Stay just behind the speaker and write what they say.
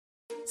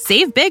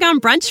Save big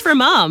on brunch for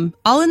mom,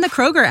 all in the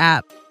Kroger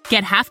app.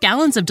 Get half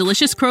gallons of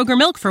delicious Kroger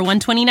milk for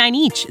 $1.29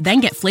 each.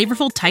 Then get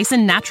flavorful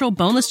Tyson natural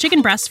boneless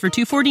chicken breasts for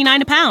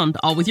 $2.49 a pound,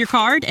 all with your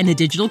card and a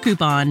digital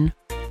coupon.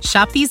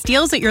 Shop these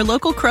deals at your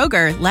local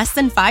Kroger, less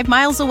than 5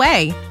 miles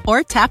away.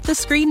 Or tap the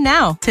screen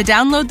now to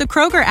download the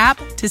Kroger app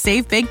to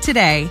save big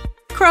today.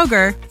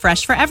 Kroger,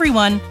 fresh for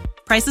everyone.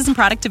 Prices and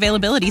product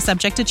availability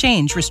subject to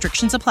change.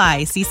 Restrictions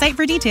apply. See site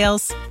for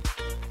details.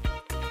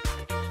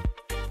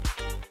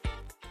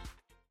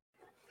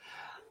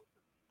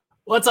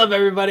 What's up,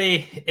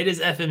 everybody? It is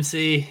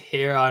FMC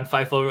here on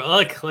Fightful.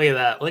 Look at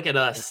that. Look at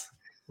us.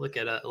 Look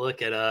at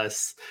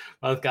us.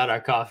 Both got our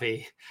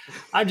coffee.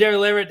 I'm Jerry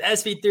Lambert.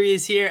 SV3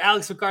 is here.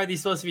 Alex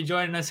McCarthy's supposed to be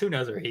joining us. Who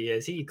knows where he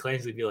is? He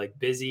claims to be like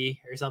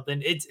busy or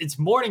something. It's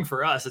morning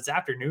for us. It's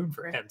afternoon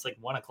for him. It's like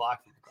 1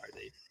 o'clock for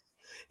McCarthy.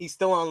 He's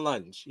still on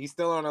lunch. He's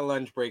still on a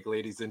lunch break,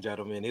 ladies and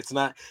gentlemen. It's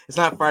not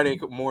Friday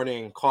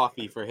morning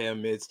coffee for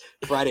him. It's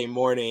Friday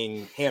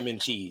morning ham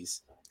and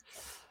cheese.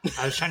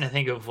 I was trying to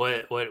think of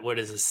what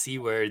is a C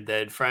word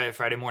that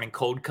Friday morning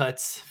cold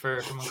cuts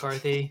for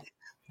McCarthy.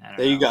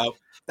 There you go.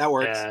 That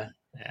works. Yeah.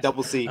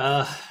 Double C.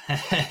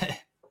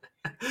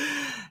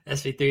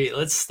 SV3.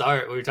 Let's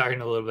start. We were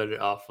talking a little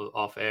bit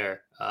off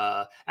air.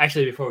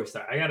 Actually, before we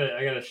start, I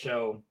gotta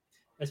show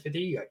SV3.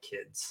 You got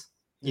kids.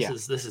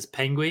 This is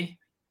Penguin.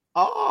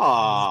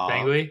 Oh,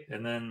 Penguin,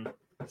 and then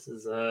this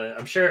is.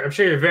 I'm sure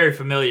you're very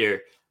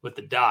familiar with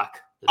the doc.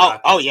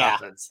 Oh yeah.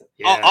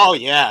 Oh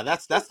yeah.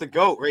 That's the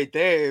GOAT right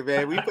there,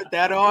 man. We put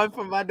that on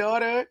for my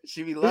daughter.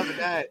 She be loving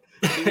that.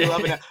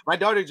 My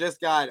daughter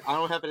just got, I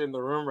don't have it in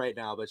the room right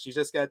now, but she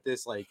just got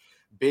this like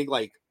big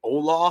like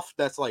Olaf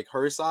that's like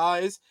her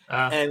size.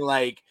 And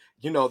like,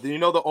 you know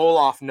the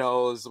Olaf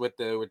nose with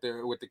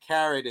the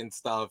carrot and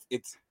stuff.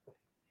 It's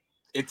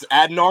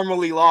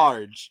abnormally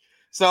large.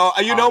 So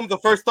the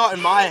first thought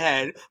in my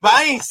head, but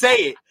I ain't say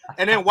it.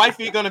 And then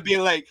wifey gonna be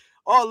like,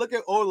 oh, look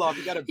at Olaf.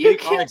 He got a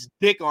big orange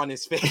dick on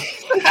his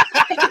face.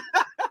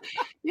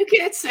 You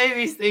can't say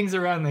these things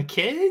around the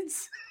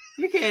kids.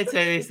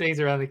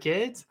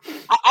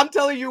 I'm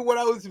telling you what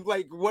I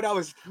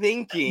was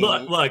thinking.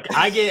 Look,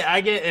 I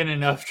get in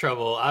enough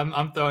trouble.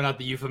 I'm throwing out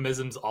the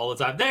euphemisms all the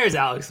time. There's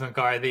Alex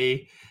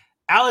McCarthy.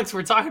 Alex,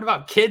 we're talking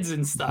about kids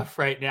and stuff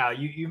right now.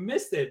 You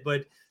missed it,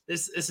 but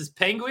this is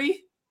Penguin,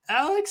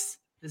 Alex.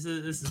 This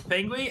is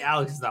Penguin.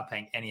 Alex is not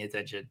paying any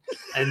attention.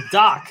 And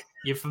Doc,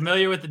 you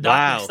familiar with the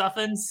Doc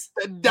McStuffins?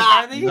 The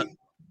Doc.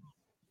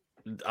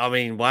 I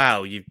mean,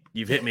 wow, you've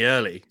hit me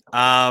early.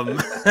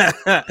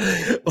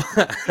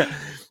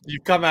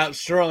 You've come out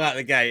strong out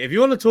the gate. If you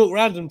want to talk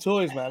random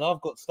toys, man,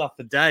 I've got stuff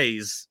for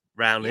days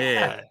round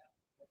here.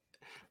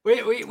 We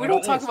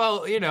don't talk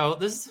about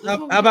this.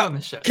 How about on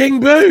the show? King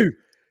Boo?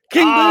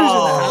 King Boo's in the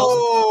house.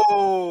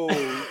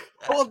 Oh,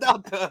 pulled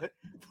out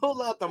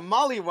the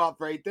mollywop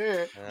right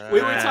there.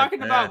 We were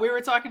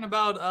talking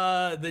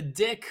about the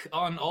dick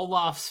on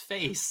Olaf's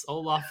face.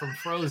 Olaf from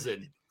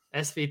Frozen.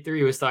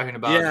 SV3 was talking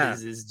about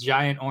his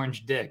giant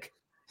orange dick.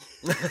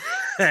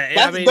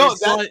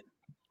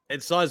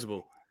 It's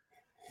sizable.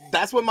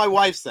 That's what my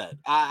wife said.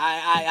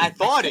 I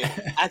thought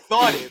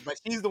it, but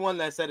she's the one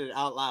that said it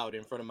out loud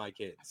in front of my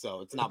kids,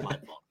 so it's not my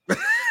fault.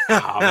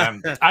 Oh,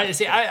 man.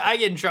 I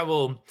get in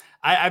trouble.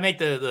 I make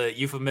the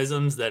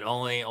euphemisms that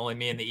only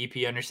me and the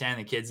EP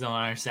understand. The kids don't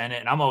understand it,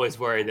 and I'm always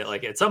worried that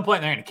like at some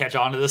point they're going to catch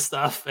on to this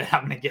stuff, and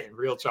I'm going to get in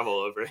real trouble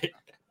over it.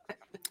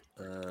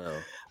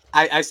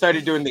 I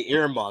started doing the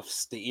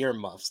earmuffs.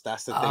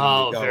 That's the thing.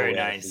 Oh, very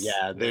nice.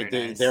 Yeah,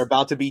 they're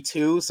about to be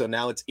 2, so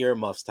now it's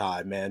earmuffs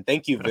time, man.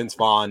 Thank you, Vince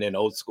Vaughn and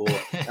Old School.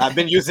 I've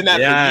been using that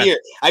for years.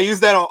 I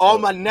use that on all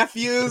my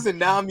nephews, and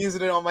now I'm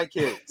using it on my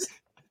kids.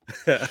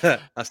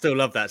 I still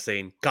love that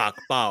scene. Cock,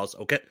 balls.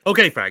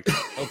 Okay, Frank.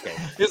 Okay.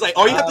 It's like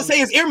all you have to say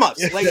is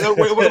earmuffs. Like,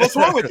 what's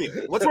wrong with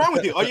you? What's wrong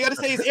with you? All you got to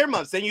say is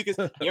earmuffs. Then you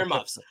can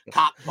earmuffs.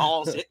 Cock,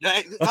 balls.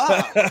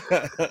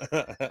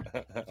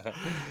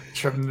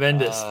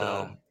 Tremendous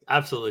film.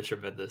 Absolutely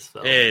tremendous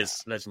film. It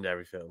is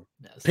legendary film.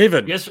 Yes.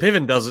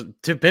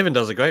 Piven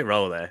does a great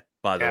role there.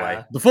 By the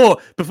way, before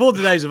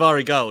the days of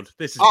Ari Gold,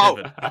 this is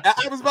Piven.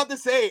 I was about to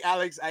say,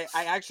 Alex, I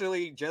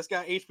actually just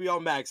got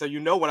HBO Max, so you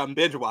know what I'm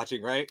binge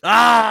watching, right?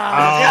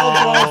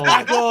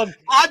 Back on.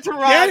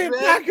 Entourage, get it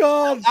back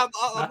on.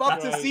 I'm up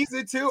to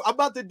season 2. I'm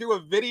about to do a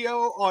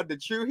video on the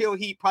True Hill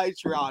Heat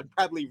Patreon,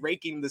 probably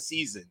ranking the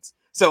seasons.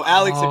 So,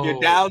 Alex, if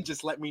you're down,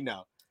 just let me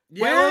know.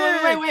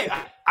 Yeah. Wait.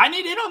 I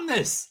need in on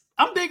this.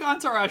 I'm a big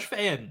Entourage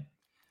fan.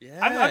 Yeah,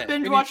 I've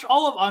binge watched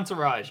all of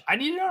Entourage. I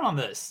need in on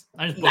this.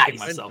 I'm just booking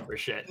myself for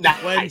shit.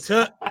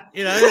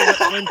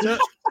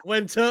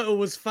 When Turtle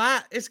was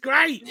fat, it's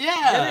great.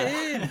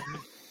 Yeah.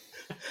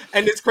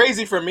 And it's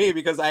crazy for me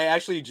because I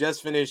actually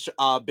just finished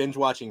binge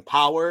watching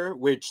Power,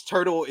 which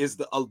Turtle is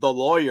the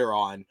lawyer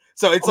on.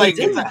 So it's I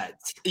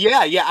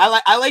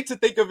like to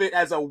think of it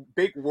as a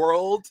big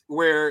world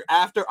where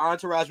after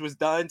Entourage was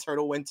done,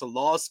 Turtle went to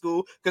law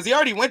school because he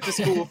already went to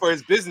school for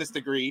his business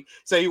degree.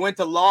 So he went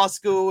to law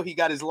school, he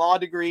got his law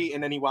degree,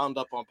 and then he wound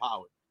up on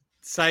Power.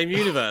 Same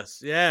universe,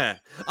 yeah.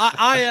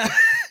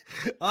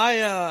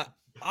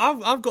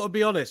 I've got to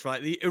be honest,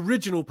 right? The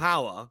original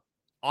Power,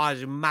 I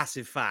was a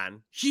massive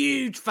fan,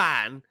 huge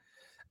fan,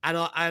 and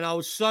I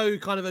was so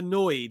kind of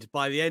annoyed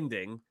by the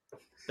ending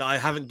that I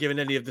haven't given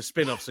any of the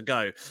spin-offs a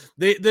go.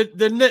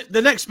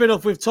 The next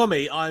spin-off with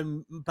Tommy,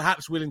 I'm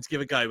perhaps willing to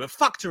give a go, but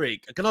fuck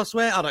Tariq. Can I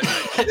swear? I don't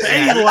know.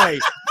 Either way,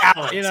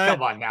 Alex,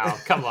 come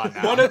on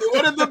now. One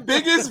of the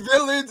biggest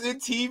villains in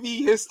TV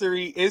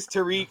history is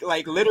Tariq.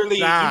 Like literally,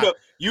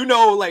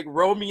 like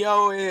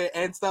Romeo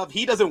and stuff.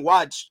 He doesn't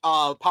watch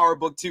Power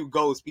Book 2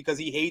 Ghost because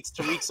he hates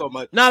Tariq so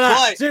much.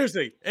 No,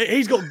 seriously,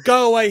 he's got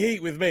go away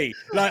heat with me.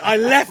 Like I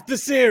left the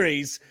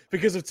series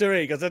because of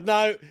Tariq. I said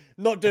no,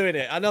 not doing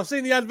it. And I've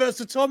seen the adverts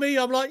for Tommy.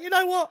 I'm like, you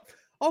know what?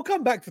 I'll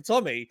come back for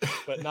Tommy.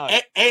 But no,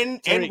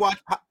 and watch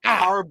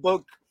Power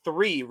Book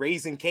 3,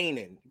 Raising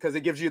Kanan, because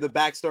it gives you the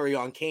backstory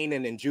on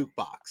Kanan and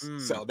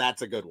Jukebox. So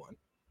that's a good one.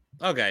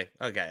 Okay.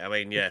 I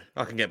mean, yeah,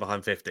 I can get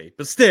behind 50,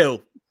 but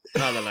still,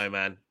 I don't know,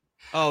 man.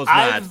 I was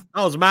mad.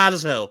 I was mad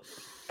as hell.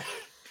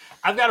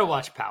 I've got to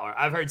watch Power.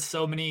 I've heard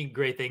so many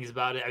great things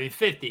about it. I mean,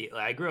 50.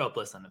 Like, I grew up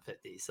listening to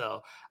 50,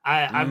 so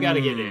I've got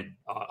to get in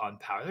on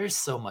Power. There's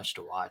so much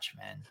to watch,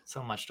 man.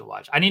 So much to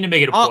watch. I need to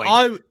make it a point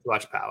to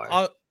watch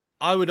Power.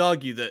 I would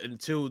argue that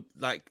until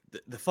like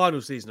the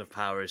final season of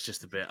Power is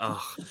just a bit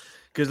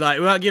because like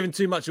without giving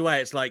too much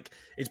away, it's like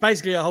it's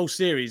basically a whole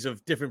series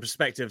of different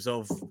perspectives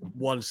of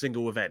one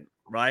single event,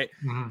 right?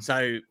 Mm-hmm.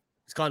 So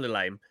it's kind of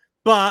lame.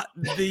 But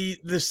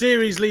the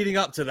series leading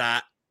up to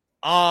that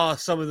are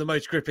some of the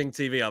most gripping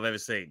TV I've ever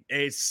seen.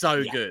 It's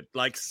so good,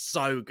 like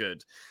so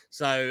good.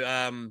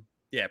 So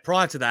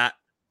prior to that,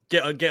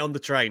 get on the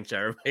train,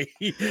 Jeremy.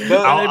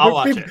 I'll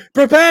watch it.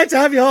 Prepare to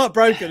have your heart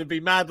broken and be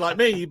mad like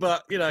me,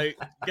 but get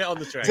on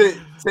the train.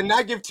 To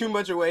not give too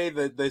much away,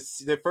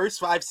 the first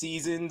 5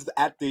 seasons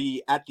at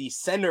the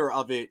center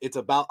of it, it's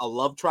about a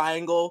love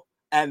triangle.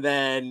 And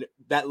then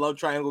that love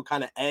triangle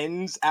kind of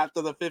ends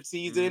after the 5th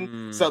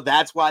season. So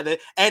that's why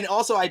and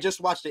also I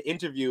just watched an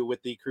interview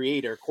with the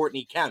creator,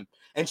 Courtney Kemp,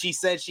 and she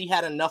said she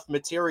had enough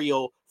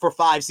material for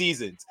 5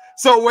 seasons.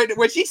 So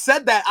when she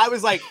said that, I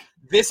was like,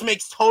 this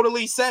makes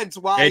totally sense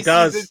why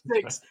season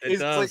 6 is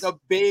like a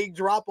big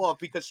drop off,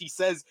 because she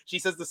says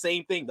the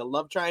same thing. The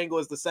love triangle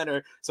is the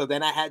center. So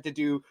then I had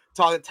to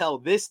tell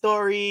this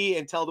story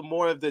and tell them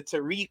more of the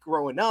Tariq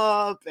growing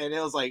up. And it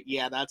was like,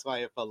 yeah, that's why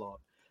it fell off.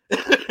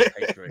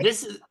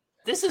 This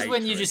is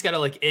when you just gotta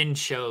like end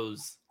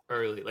shows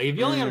early. Like if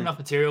you only got enough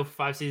material for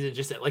 5 seasons,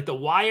 just like The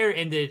Wire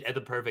ended at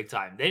the perfect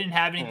time. They didn't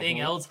have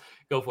anything else.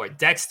 Go for it.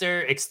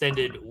 Dexter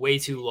extended way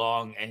too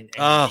long and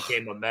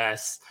became a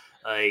mess.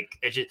 Like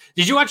it just.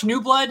 Did you watch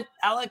New Blood,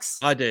 Alex?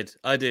 I did.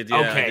 Yeah,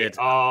 okay.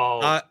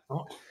 I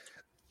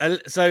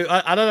did. So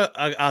I don't know.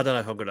 I don't know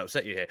if I'm going to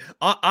upset you here.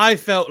 I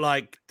felt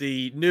like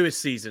the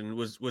newest season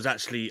was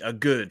actually a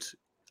good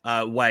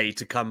way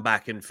to come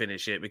back and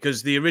finish it,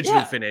 because the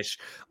original finish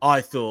I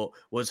thought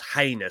was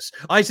heinous.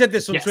 I said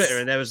this on Twitter,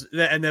 and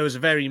there was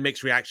very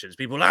mixed reactions.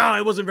 People,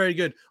 it wasn't very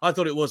good. I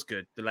thought it was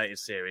good, the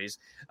latest series.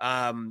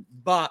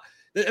 But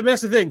I mean,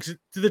 that's the thing. To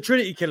the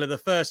Trinity Killer, the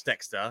first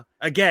Dexter,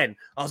 again,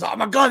 I was like, oh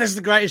my god, this is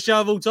the greatest show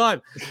of all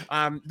time.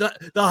 The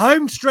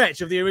home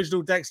stretch of the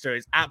original Dexter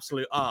is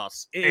absolute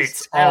arse.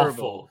 It's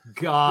terrible.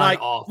 Awful. God,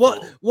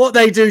 awful. What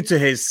they do to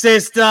his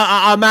sister,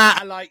 I'm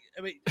at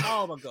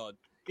oh my god.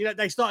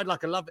 They started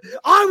like a love.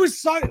 I was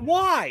so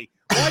why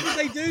did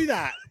they do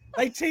that?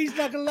 They teased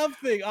like a love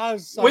thing. I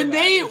was so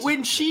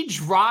when she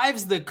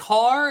drives the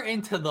car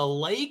into the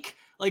lake,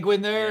 like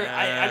when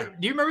they're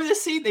do you remember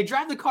this scene? They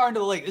drive the car into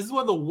the lake. This is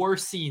one of the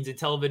worst scenes in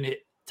television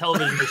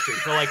history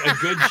for like a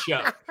good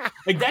show.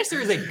 Like Dexter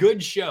is a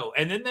good show,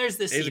 and then there's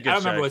this scene. I don't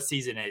remember what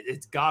season it is.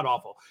 It's god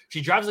awful. She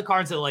drives the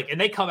car into the lake,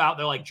 and they come out.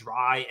 They're like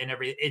dry and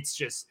everything. It's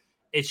just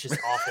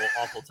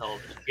awful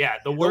television. Yeah,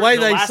 the way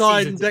they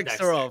signed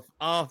Dexter off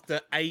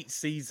after 8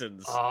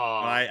 seasons,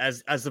 right,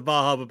 as the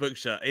Bar Harbor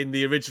Butcher in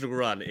the original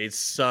run is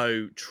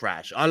so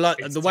trash. I like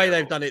the way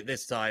they've done it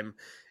this time.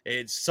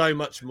 It's so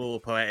much more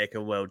poetic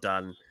and well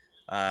done.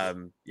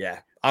 I'm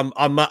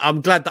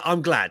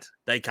glad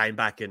they came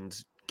back and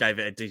gave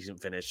it a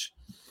decent finish.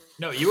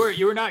 No, you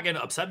were not going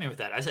to upset me with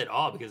that. I said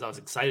because I was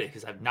excited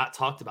because I've not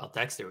talked about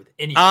Dexter with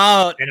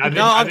anyone.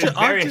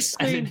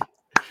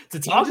 To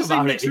talk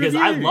about it because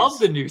I love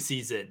the new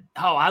season.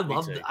 I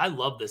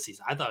love this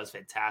season. I thought it was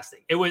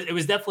fantastic. It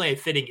was definitely a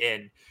fitting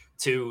in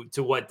to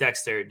what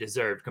Dexter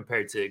deserved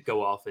compared to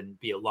go off and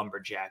be a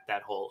lumberjack.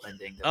 That whole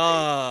ending.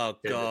 God.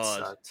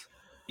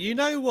 You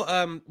know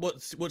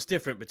what's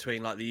different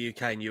between like the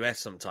UK and US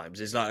sometimes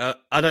is like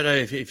I don't know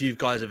if you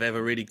guys have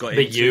ever really got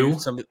into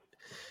some.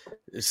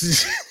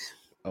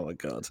 Oh my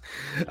god!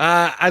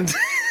 And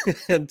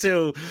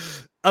until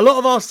a lot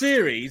of our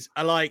series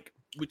are like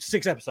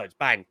 6 episodes,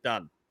 bang,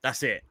 done.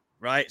 That's it,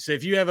 right? So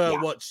if you ever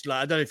watched,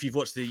 like, I don't know if you've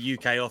watched the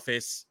UK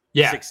Office.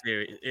 6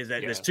 series.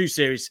 There's 2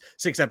 series,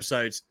 6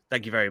 episodes.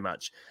 Thank you very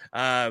much.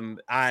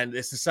 And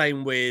it's the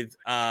same with.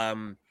 I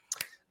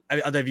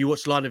don't know if you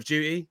watched Line of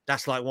Duty.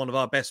 That's like one of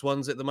our best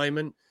ones at the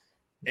moment.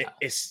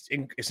 It's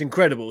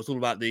incredible. It's all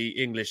about the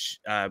English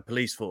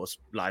police force,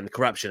 like the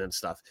corruption and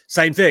stuff.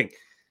 Same thing.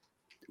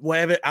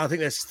 whatever. I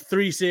think there's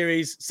 3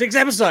 series, 6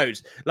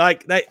 episodes.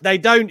 Like they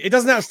don't. It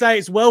doesn't outstay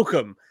its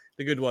welcome.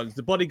 The good ones.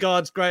 The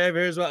Bodyguard's great over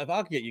here as well. If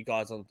I could get you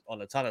guys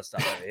on a ton of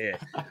stuff over here,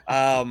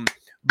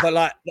 but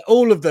like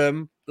all of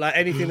them, like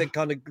anything that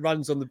kind of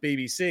runs on the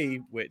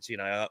BBC, which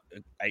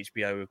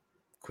HBO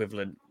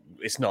equivalent,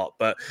 it's not,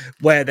 but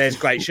where there's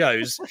great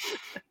shows,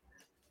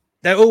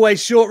 they're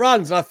always short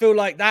runs, and I feel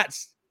like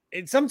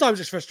sometimes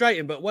it's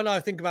frustrating. But when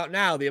I think about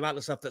now the amount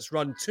of stuff that's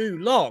run too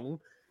long,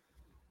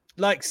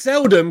 like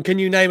seldom can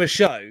you name a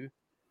show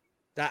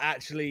that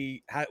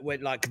actually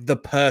went like the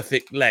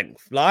perfect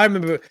length. Like I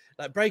remember,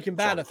 like Breaking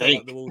Bad, I felt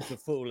like the walls were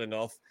falling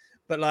off,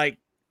 but like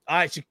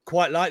I actually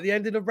quite like the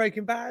ending of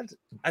Breaking Bad.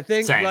 I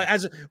think Same. like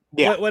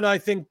when I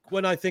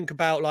think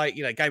about like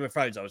Game of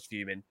Thrones, I was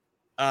fuming.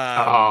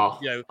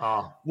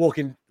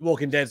 Walking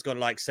Dead's got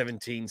like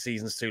 17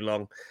 seasons too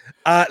long.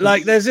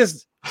 Like there's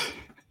just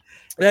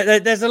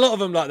there's a lot of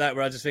them like that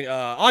where I just think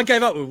I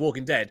gave up with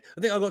Walking Dead.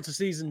 I think I got to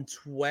season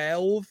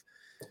 12.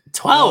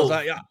 12. I was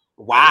like,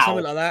 wow,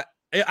 something like that.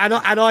 And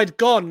I'd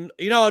gone,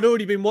 I'd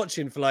already been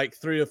watching for like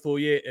 3 or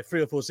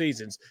 4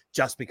 seasons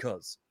just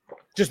because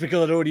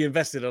I'd already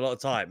invested a lot of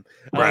time.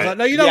 And I was like,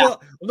 no, you know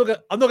what?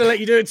 I'm not gonna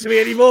let you do it to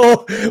me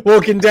anymore.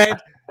 Walking Dead,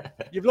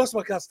 you've lost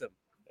my custom.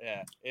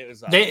 Yeah, it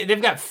was.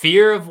 They've got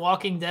Fear of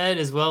Walking Dead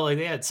as well. Like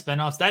they had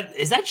spinoffs.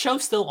 Is that show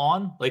still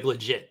on? Like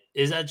legit?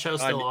 Is that show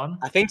still on?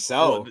 I think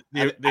so.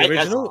 The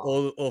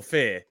original or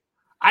Fear?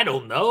 I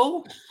don't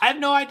know. I have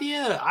no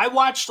idea. I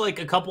watched like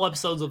a couple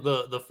episodes of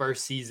the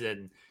first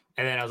season.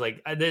 And then I was like,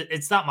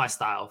 it's not my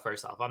style.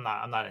 First off, I'm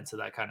not into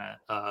that kind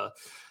of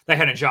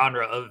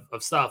genre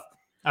of stuff.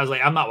 I was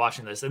like, I'm not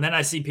watching this. And then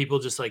I see people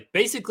just like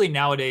basically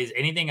nowadays,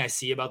 anything I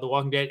see about The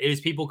Walking Dead, it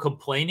is people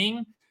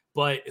complaining,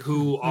 but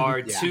who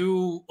are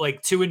too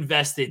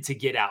invested to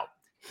get out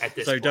at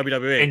this point.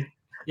 WWE. And,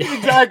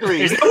 exactly.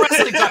 There's no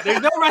wrestling talk.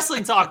 There's no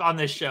wrestling talk on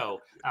this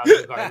show.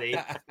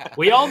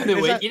 We all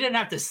knew it. You didn't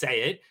have to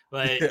say it,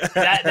 but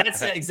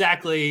that's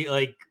exactly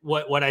like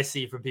what I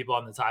see from people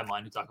on the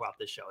timeline who talk about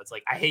this show. It's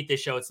like, I hate this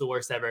show. It's the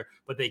worst ever,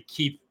 but they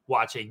keep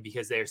watching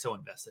because they're so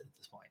invested at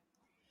this point.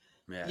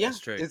 Yeah, that's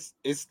true.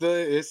 It's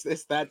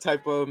that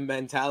type of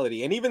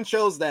mentality, and even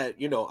shows that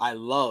I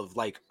love,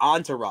 like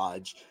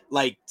Entourage.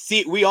 Like,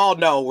 see, we all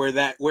know where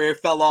it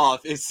fell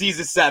off is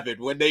season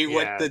 7 when they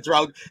went the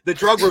drug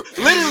route.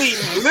 Literally,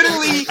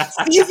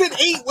 season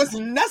 8 was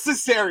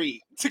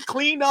necessary to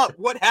clean up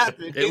what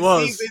happened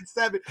season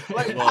 7.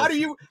 Like, how do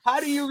you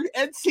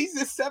end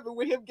season 7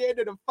 with him getting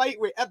in a fight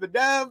with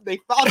Eminem? They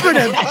found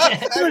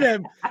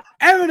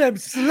Eminem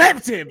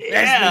slept him.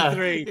 Yeah,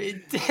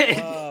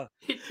 SB3.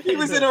 He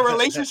was in a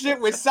relationship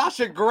with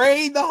Sasha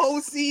Grey the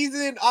whole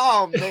season.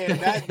 Oh man,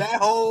 that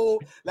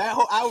whole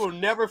I will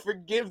never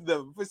forgive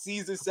them for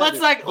season 7.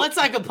 Let's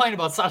not complain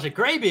about Sasha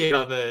Grey being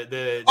on the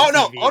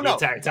TV the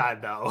entire time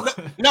though.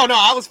 No,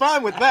 I was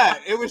fine with that.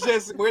 It was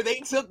just where they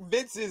took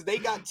Vince's, they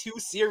got too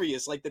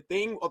serious. Like the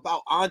thing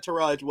about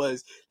Entourage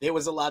was there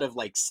was a lot of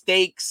like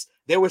stakes.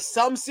 There was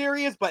some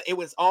serious, but it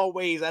was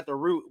always at the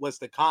root was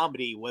the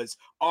comedy, was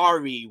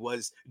Ari,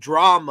 was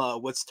drama,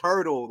 was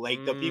Turtle,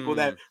 like the people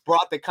that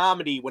brought the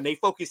comedy. When they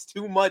focused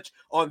too much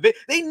on Vince,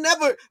 they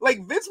never,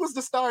 like Vince was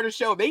the star of the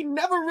show. They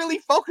never really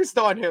focused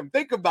on him.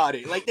 Think about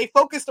it. Like they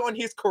focused on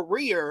his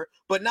career,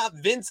 but not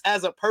Vince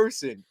as a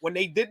person. When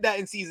they did that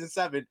in season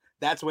 7,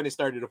 that's when it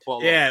started to fall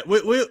off. Yeah,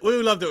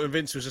 we loved it when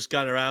Vince was just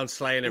going around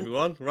slaying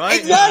everyone, right?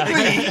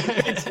 Exactly.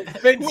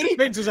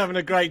 Vince was having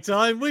a great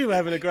time. We were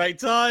having a great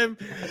time.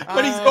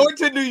 But he's going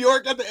to New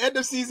York at the end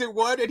of season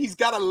 1, and he's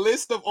got a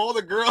list of all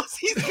the girls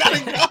he's got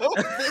to go.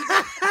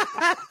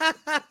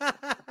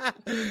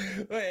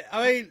 Wait,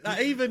 I mean,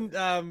 like, even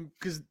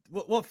because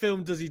what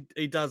film does he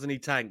does and he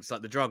tanks,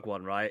 like the drug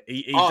one, right?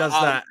 He does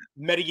that.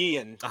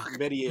 Medellin.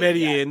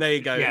 Medellin. There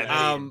you go.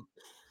 Yeah,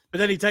 but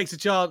then he takes a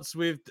chance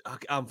with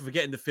I'm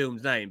forgetting the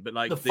film's name, but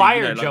like the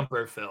Fire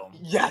Jumper film.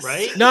 Yes,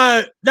 right?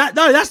 No,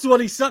 that's the one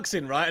he sucks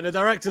in, right? And the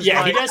director's he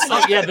like, does.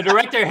 The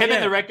director, and the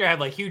director have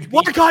like huge.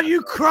 Why can't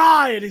you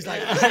cry? And he's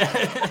like,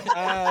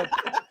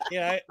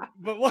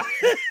 but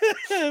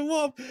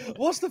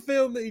what's the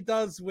film that he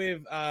does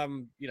with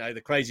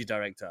the crazy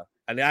director,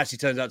 and it actually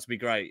turns out to be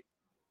great.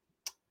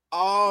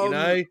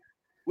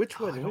 Which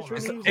one?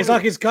 It's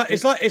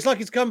like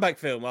his comeback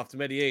film after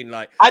Medellin.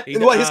 Like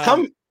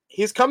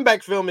his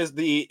comeback film is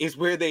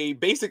where they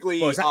basically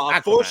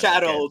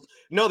foreshadowed.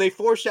 No, they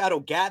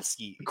foreshadowed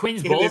Gatsky.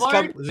 Queens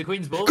Boulevard? Was it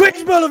Queens Boulevard?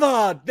 Queens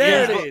Boulevard.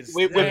 There it is.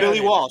 With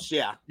Billy Walsh.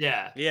 Yeah.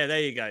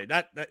 There you go.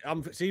 That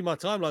I'm seeing my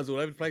timelines all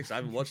over the place. I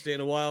haven't watched it in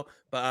a while,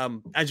 but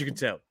as you can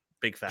tell,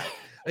 big fan.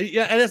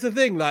 Yeah, and that's the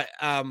thing. Like,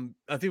 I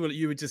think what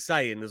you were just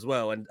saying as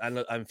well, and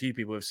a few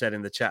people have said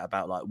in the chat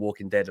about like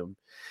Walking Dead and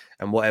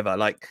whatever.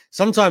 Like,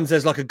 sometimes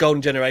there's like a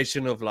golden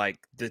generation of like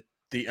the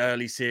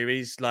early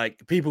series.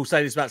 Like people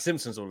say this about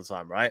Simpsons all the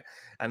time, right?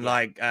 And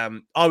like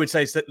I would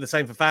say the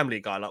same for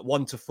Family Guy. Like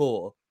 1 to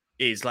 4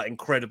 is like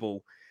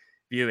incredible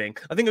viewing.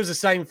 I think it was the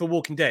same for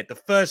Walking Dead. The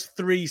first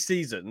 3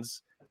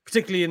 seasons,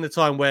 particularly in the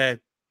time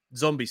where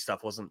zombie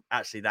stuff wasn't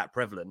actually that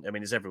prevalent. I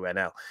mean, it's everywhere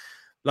now.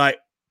 Like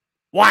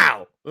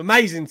wow,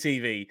 amazing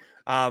TV.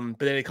 But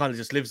then it kind of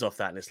just lives off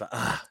that, and it's like,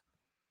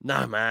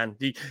 no, man,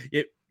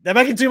 they're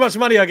making too much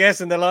money, I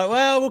guess, and they're like,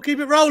 well, we'll keep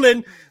it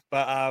rolling.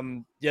 But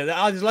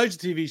there's loads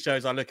of TV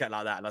shows I look at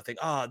like that, and I think,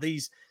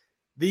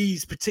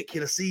 these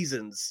particular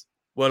seasons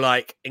were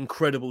like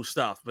incredible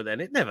stuff, but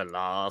then it never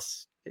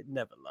lasts. It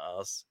never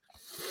lasts.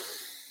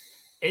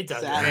 It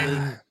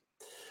doesn't.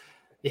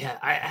 Yeah,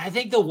 I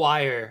think The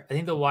Wire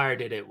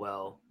did it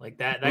well. Like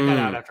that got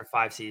out after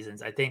 5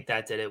 seasons. I think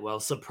that did it well.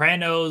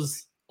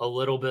 Sopranos a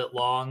little bit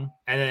long,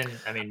 and then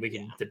I mean we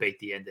can debate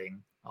the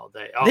ending all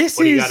day. Oh, what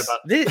do you got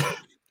about this?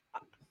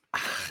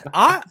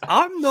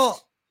 I'm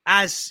not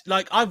as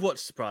like I've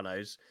watched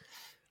Sopranos,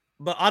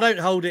 but I don't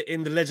hold it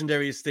in the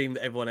legendary esteem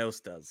that everyone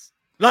else does.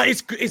 Like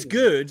it's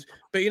good,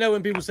 but you know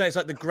when people say it's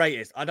like the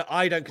greatest, I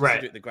don't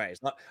consider it the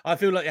greatest. Like, I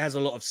feel like it has a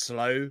lot of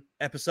slow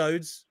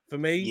episodes for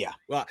me. Yeah,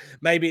 well,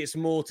 maybe it's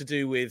more to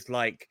do with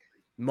like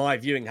my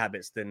viewing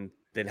habits than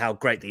how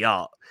great the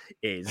art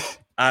is.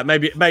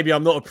 Maybe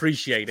I'm not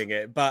appreciating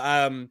it,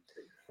 but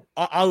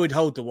I would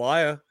hold The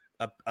Wire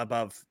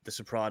above The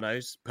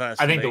Sopranos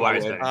personally. I think The Wire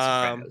is better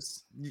than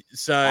Sopranos.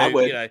 So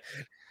you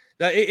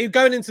know,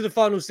 going into the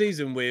final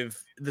season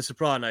with The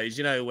Sopranos,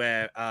 you know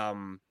where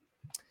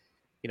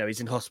you know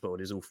he's in hospital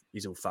and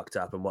he's all fucked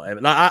up and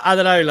whatever. Like I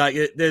don't know,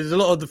 like there's a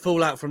lot of the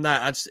fallout from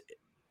that.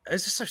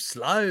 It's just so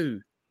slow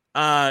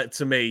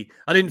to me.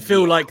 I didn't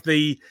feel like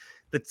the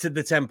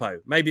tempo.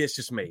 Maybe it's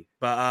just me,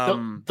 but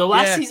the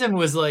last season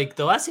was like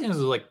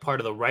part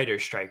of the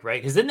writer's strike, right?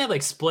 Because then they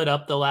like split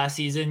up the last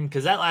season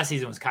because that last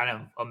season was kind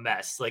of a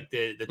mess. Like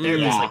the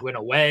therapist like went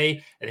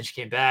away and then she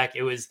came back.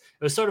 It was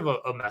sort of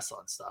a mess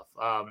on stuff.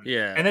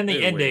 And then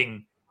the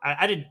ending,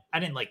 I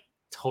didn't like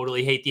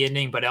totally hate the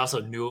ending, but I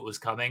also knew it was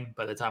coming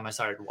by the time I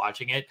started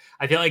watching it.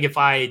 I feel like if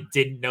I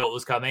didn't know it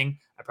was coming,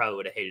 I probably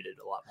would have hated it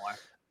a lot more.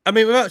 I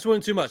mean, without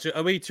spoiling too much,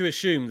 are we to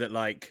assume that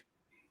like,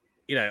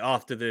 you know,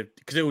 after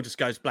because it all just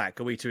goes black,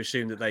 are we to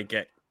assume that they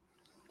get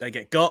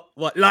got?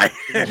 What, like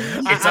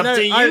it's up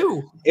to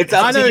you. It's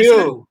up to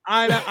you.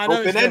 I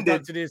know it's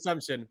up to the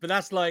assumption, but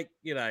that's like,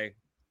 you know,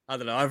 I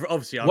don't know. I've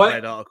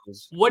read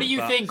articles. What do you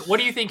think? What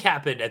do you think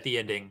happened at the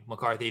ending,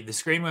 McCarthy? The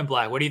screen went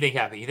black. What do you think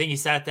happened? You think he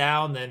sat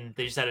down, then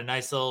they just had a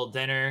nice little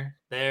dinner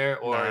there,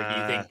 or do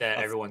you think that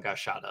everyone got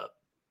shot up?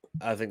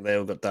 I think they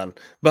all got done.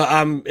 But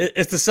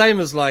it's the same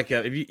as like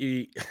have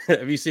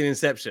you seen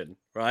Inception?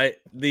 Right,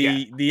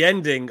 the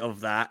ending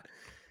of that.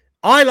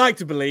 I like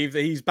to believe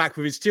that he's back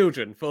with his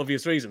children for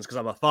obvious reasons because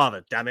I'm a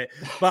father. Damn it!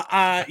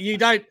 But you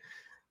don't.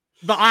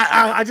 But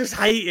I just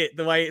hate it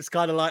the way it's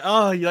kind of like,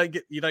 oh, you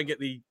don't get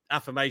the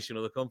affirmation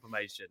or the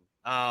confirmation.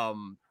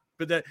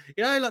 But the,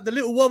 you know, like the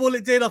little wobble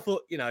it did, I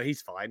thought, you know,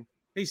 he's fine.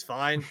 He's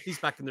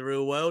back in the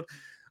real world.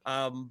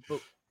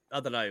 But I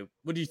don't know.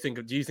 What do you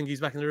think? Do you think he's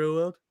back in the real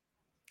world?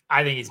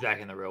 I think he's back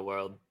in the real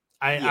world.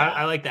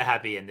 I like the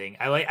happy ending.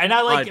 I like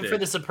it for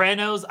The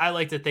Sopranos. I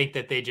like to think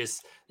that they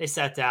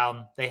sat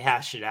down, they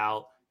hashed it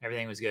out,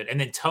 everything was good, and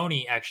then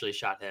Tony actually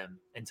shot him,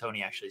 and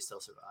Tony actually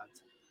still survived.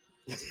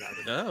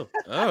 Oh,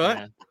 all right.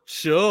 Yeah.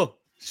 Sure.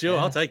 Yeah.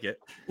 I'll take it.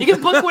 You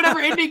can book whatever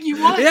ending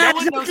you want. No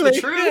one knows the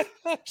truth.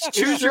 Just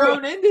choose your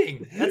own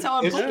ending. That's how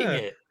I'm booking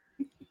it.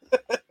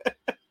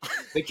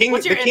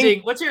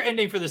 What's your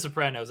ending for The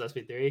Sopranos,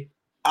 SP3?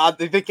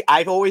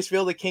 I always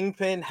feel the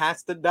Kingpin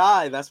has to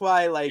die. That's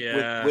why, like,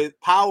 with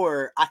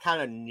Power, I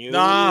kind of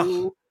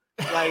knew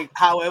like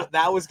how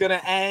that was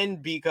gonna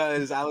end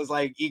because I was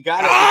like, you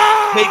gotta.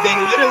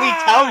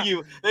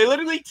 They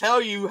literally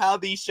tell you how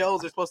these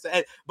shows are supposed to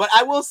end. But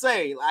I will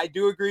say, I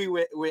do agree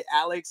with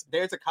Alex.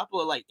 There's a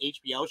couple of like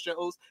HBO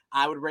shows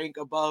I would rank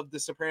above The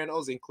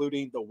Sopranos,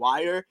 including The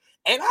Wire,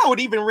 and I would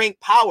even rank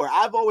Power.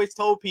 I've always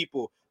told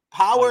people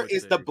Power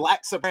is the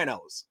Black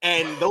Sopranos,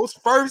 and those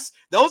first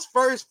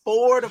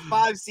 4 to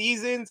 5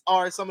 seasons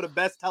are some of the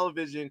best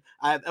television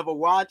I've ever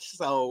watched.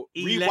 So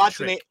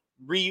rewatching it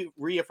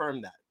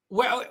reaffirmed that.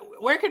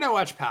 Where can I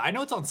watch Power? I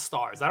know it's on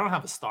Stars. I don't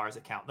have a Stars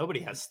account. Nobody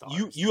has Stars.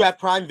 You have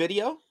Prime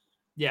Video?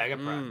 Yeah, I got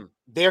Prime.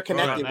 They're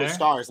connected with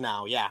Stars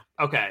now. Yeah.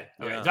 Okay.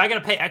 Yeah. Do I got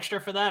to pay extra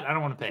for that? I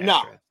don't want to pay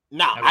extra.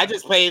 No, okay. I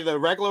just pay the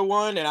regular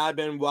one, and I've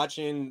been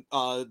watching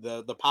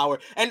the Power,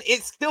 and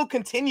it's still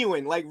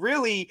continuing. Like,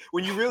 really,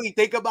 when you really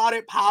think about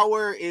it,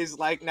 Power is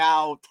like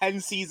now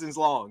 10 seasons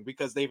long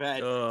because they've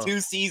had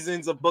 2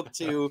 seasons of book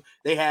 2.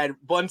 They had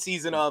 1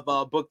 season of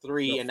book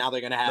 3, and now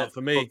they're gonna have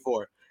book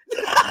 4.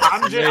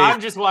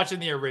 I'm just watching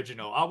the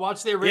original. I'll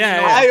watch the original.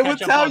 Yeah, I will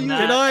tell you,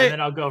 and then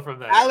I'll go from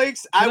there.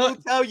 Alex, I will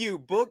tell you,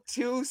 book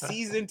 2,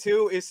 season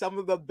 2 is some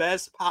of the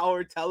best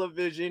Power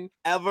television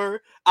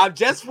ever.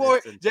 Just for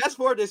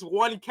this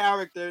one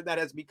character that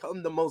has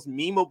become the most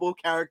memeable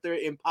character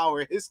in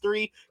Power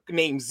history,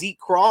 named Zeke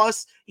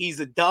Cross.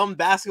 He's a dumb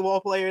basketball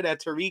player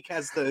that Tariq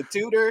has to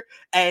tutor,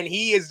 and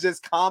he is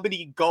just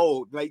comedy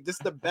gold. Like, this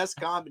is the best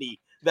comedy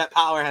that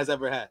Power has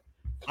ever had.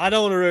 I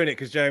don't want to ruin it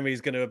because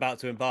Jeremy's going to about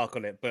to embark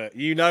on it, but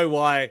you know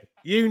why.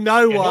 You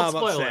know why I'm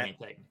upset.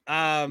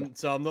 Anything.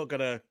 So I'm not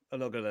gonna.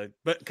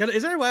 But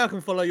is there a way I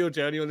can follow your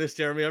journey on this,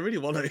 Jeremy? I really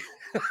want to.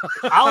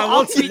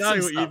 I'll tweet some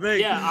what stuff. You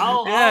think. Yeah,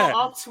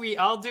 I'll tweet.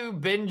 I'll do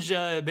binge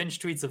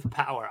tweets of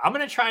power. I'm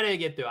gonna try to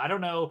get through. I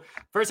don't know.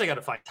 First, I got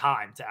to find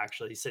time to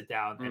actually sit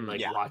down and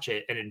watch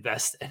it and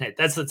invest in it.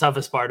 That's the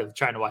toughest part of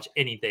trying to watch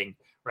anything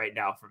right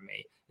now for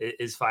me.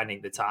 Is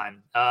finding the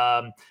time.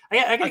 I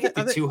gotta get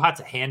through Too Hot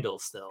to Handle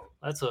still.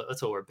 That's what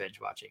we're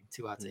binge watching.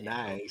 Too Hot to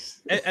Handle.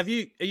 Nice. Have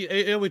you?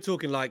 We're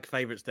talking like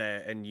favorites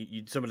there, and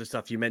you some of the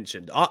stuff you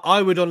mentioned.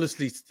 I would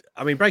honestly,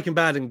 I mean, Breaking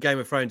Bad and Game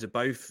of Thrones are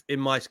both in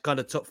my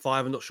kind of top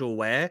 5. I'm not sure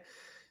where.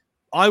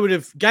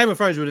 Game of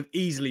Thrones would have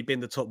easily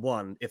been the top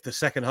 1 if the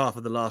second half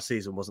of the last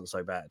season wasn't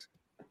so bad.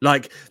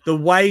 Like the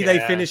way they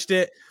finished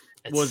it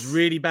was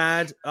really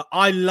bad.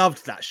 I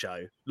loved that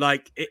show.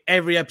 Like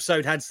every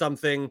episode had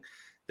something.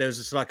 There was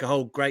just like a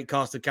whole great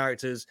cast of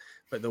characters,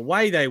 but the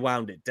way they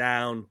wound it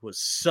down was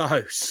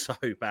so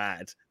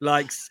bad.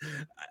 Like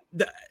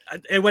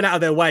it went out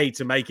of their way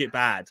to make it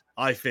bad.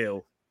 I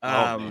feel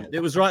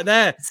it was right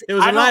there. It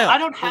was a layup.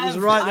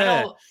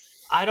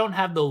 I don't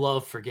have the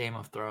love for Game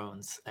of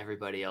Thrones.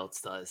 Everybody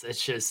else does.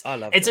 It's just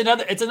it's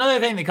another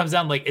thing that comes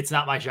down like it's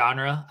not my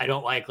genre. I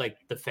don't like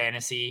the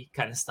fantasy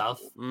kind of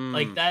stuff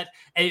like that.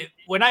 And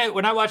when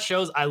I watch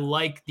shows, I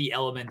like the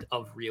element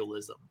of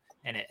realism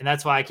in it, and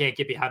that's why I can't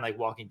get behind like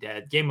Walking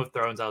Dead. Game of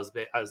Thrones, I was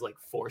like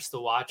forced to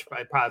watch. But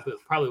I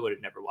probably would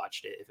have never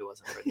watched it if it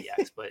wasn't for the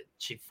ex. But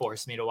she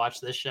forced me to watch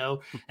this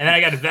show, and then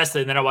I got invested.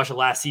 And then I watched the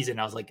last season.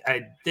 And I was like,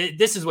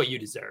 this is what you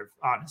deserve.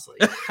 Honestly,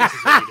 this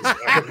is what you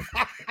deserve.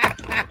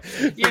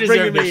 You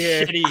deserve the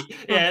shitty.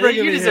 Yeah,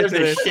 you deserve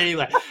the shitty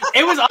life.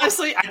 It was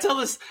honestly. I tell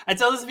this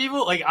to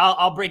people like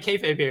I'll break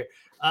kayfabe here.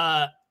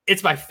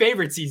 It's my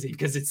favorite season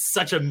because it's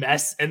such a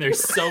mess and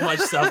there's so much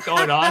stuff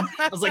going on.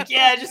 I was like,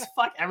 yeah, just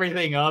fuck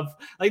everything up.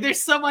 Like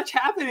there's so much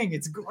happening.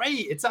 It's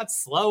great. It's not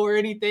slow or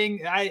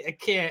anything. I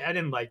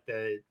didn't like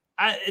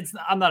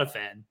I'm not a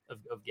fan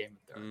of Game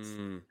of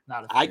Thrones.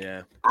 Not a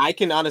fan. I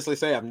can honestly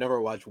say I've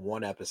never watched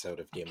one episode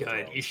of Game of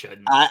Thrones. You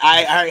shouldn't.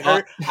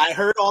 I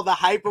heard all the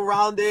hype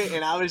around it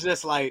and I was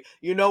just like,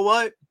 you know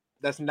what?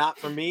 That's not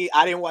for me.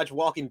 I didn't watch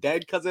Walking Dead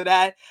because of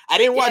that. I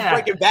didn't watch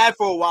Breaking Bad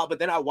for a while, but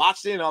then I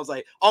watched it and I was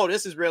like, oh,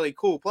 this is really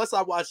cool. Plus,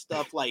 I watched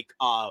stuff like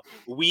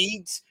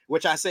Weeds,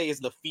 which I say is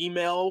the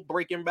female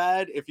Breaking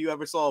Bad. If you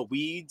ever saw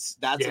Weeds,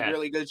 that's a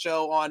really good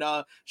show on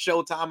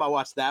Showtime. I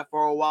watched that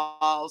for a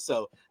while.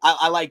 So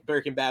I like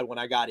Breaking Bad when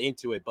I got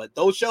into it. But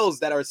those shows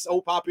that are so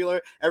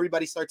popular,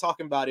 everybody start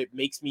talking about it,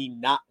 makes me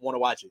not want to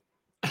watch it.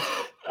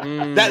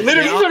 That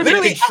literally, he's going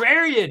to be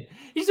contrarian.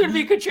 He's going to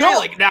be contrarian. No,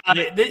 like, nah,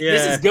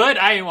 this is good.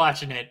 I ain't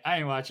watching it.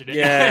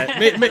 Yeah,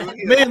 me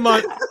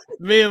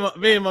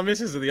and my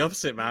missus are the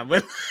opposite, man.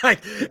 We're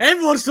like,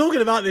 everyone's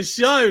talking about this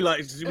show. Like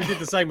we did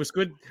the same with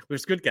Squid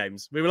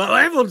Games. We were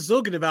like, everyone's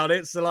talking about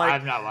it. So like,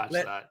 I've not watched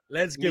that.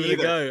 Let's give it a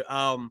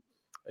go.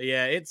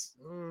 Yeah, it's.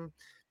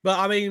 But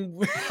I mean,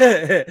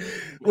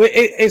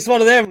 it's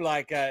one of them,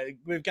 like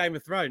with Game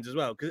of Thrones as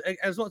well, because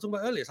as what I was talking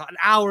about earlier, it's like an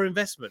hour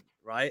investment,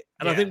 right?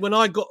 And I think when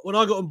I got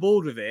on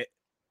board with it,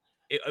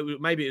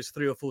 maybe it's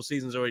 3 or 4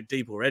 seasons already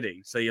deep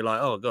already. So you're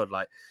like, oh god,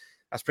 like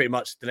that's pretty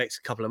much the next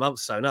couple of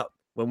months sewn up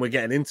when we're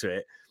getting into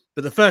it.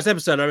 But the first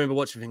episode, I remember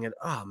watching, thinking,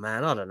 oh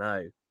man, I don't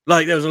know.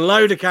 Like there was a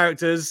load of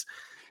characters.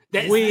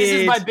 This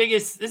is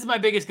my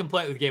biggest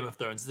complaint with Game of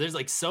Thrones. There's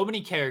like so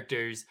many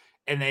characters.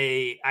 And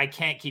I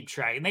can't keep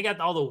track. And they got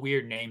all the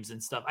weird names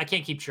and stuff. I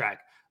can't keep track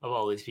of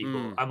all these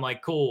people. I'm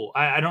like, cool.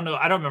 I don't know.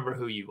 I don't remember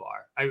who you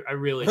are. I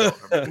really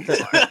don't remember who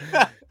you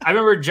are. I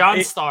remember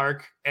Jon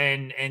Stark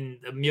and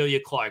Emilia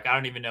Clarke. I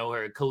don't even know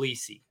her.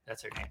 Khaleesi.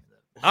 That's her name.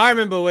 I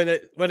remember when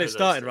it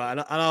started, right?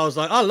 And I was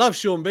like, I love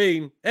Sean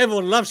Bean.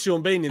 Everyone loves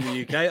Sean Bean in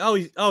the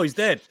UK. He's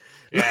dead.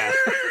 Yeah.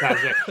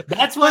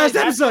 That's why. Last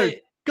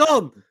episode.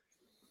 Gone.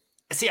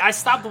 See, I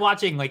stopped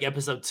watching like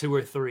episode 2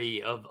 or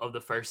 3 of the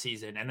first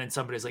season, and then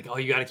somebody's like, "Oh,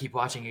 you got to keep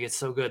watching; it gets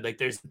so good." Like,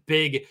 there's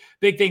big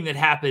thing that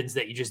happens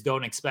that you just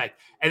don't expect,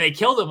 and they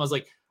killed him. I was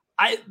like,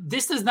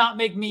 this does not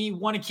make me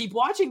want to keep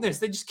watching this.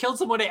 They just killed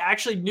someone I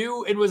actually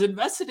knew and was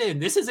invested in.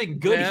 This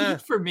isn't good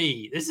heat for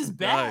me. This is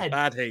bad. No,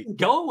 bad heat.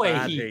 Go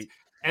away heat.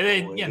 And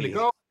then the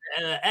girl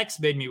ex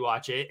made me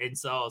watch it, and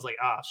so I was like,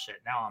 "Oh shit!"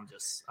 Now I'm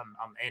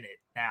in it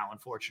now.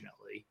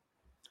 Unfortunately.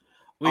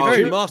 We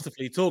very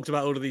masterfully talked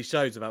about all of these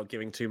shows without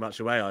giving too much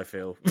away, I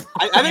feel.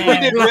 I think we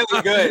did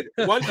really good.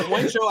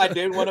 One show I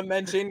did want to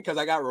mention, because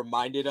I got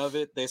reminded of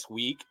it this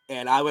week,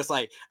 and I was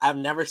like, I've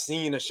never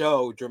seen a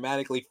show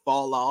dramatically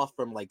fall off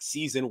from like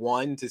season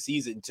 1 to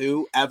season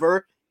 2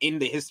 ever in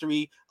the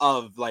history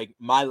of like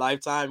my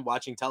lifetime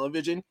watching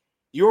television.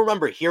 You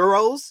remember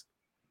Heroes?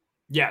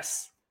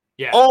 Yes.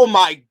 Yeah. Oh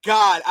my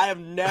God. I have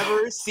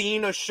never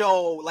seen a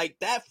show like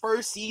that.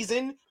 First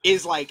season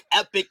is like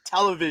epic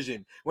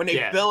television when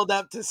they build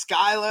up to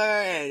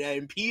Skylar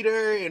and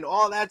Peter and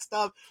all that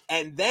stuff.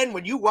 And then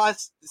when you watch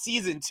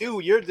season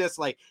 2, you're just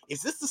like,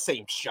 is this the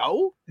same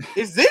show?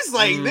 Is this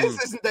like,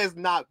 this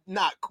not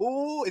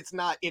cool? It's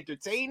not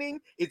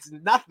entertaining. It's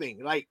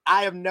nothing. Like,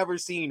 I have never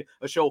seen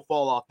a show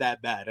fall off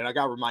that bad. And I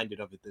got reminded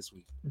of it this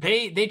week.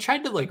 They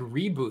tried to like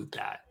reboot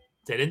that.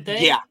 Didn't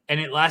they? Yeah. And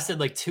it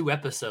lasted like 2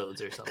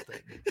 episodes or something.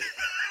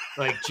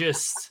 Like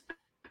just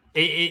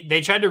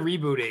they tried to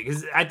reboot it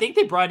because I think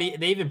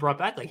they even brought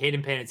back like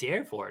Hayden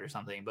Panettiere for it or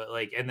something. But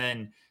like, and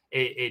then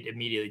it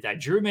immediately died.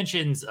 Drew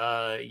mentions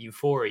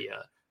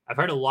Euphoria. I've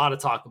heard a lot of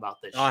talk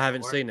about this. I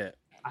haven't seen it.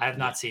 I have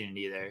not seen it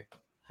either.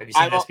 Have you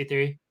seen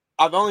SP3?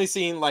 I've only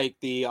seen like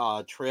the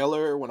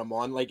trailer when I'm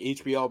on like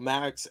HBO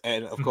Max,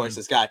 and of course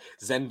it's got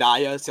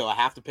Zendaya, so I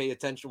have to pay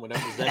attention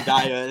whenever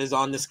Zendaya is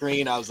on the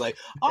screen. I was like,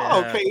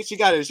 okay, she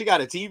got a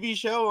TV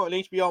show on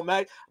HBO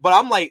Max. But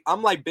I'm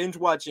like binge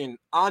watching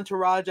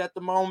Entourage at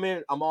the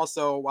moment. I'm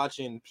also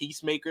watching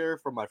Peacemaker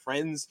from my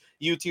friend's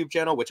YouTube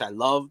channel, which I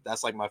love.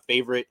 That's like my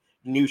favorite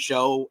new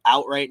show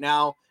out right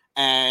now.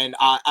 And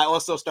I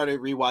also started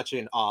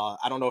rewatching.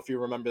 I don't know if you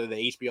remember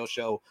the HBO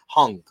show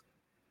Hung.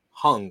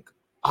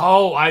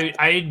 Oh,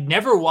 I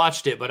never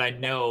watched it, but I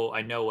know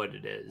what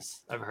it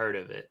is. I've heard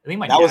of it. I think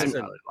my dad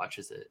probably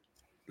watches it.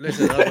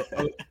 Listen,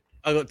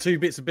 I've got 2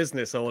 bits of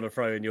business I want to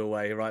throw in your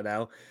way right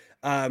now.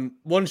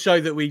 One show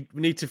that we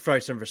need to throw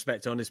some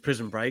respect on is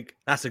Prison Break.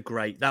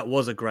 That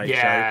was a great show.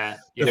 Yeah,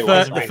 it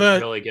was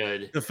really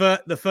good.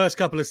 The first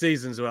couple of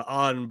seasons were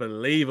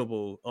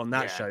unbelievable on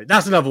that show.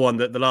 That's another one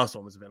that the last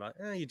one was a bit like,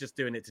 you're just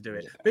doing it to do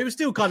it. But it was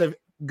still kind of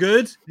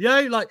good.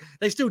 Like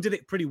they still did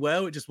it pretty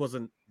well. It just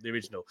wasn't the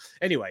original.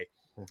 Anyway,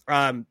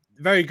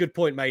 very good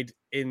point made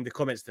in the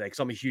comments today because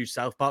I'm a huge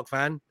South Park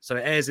fan. So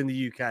it airs in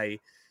the UK.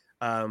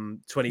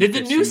 20. Did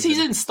the new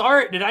season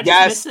start? Did I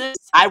just miss it?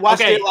 I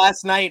watched it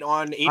last night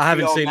on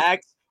HBO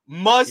Max.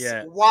 Must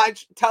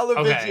watch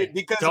television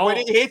because when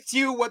it hits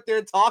you what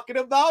they're talking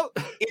about,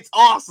 it's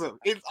awesome.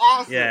 It's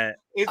awesome. Yeah.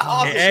 It's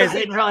awesome. I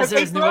didn't realize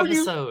there was a new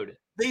episode.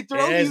 They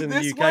throw you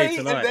this way,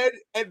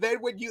 and then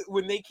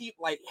when they keep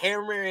like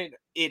hammering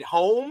it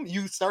home,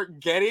 you start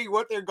getting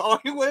what they're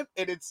going with,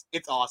 and it's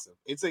awesome.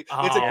 It's a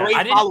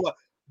great follow-up.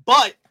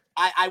 But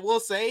I will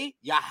say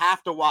you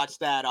have to watch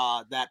that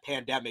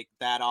pandemic.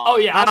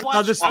 I've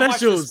watched the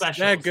specials. They're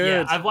Yeah,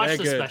 good. I've watched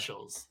the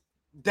specials.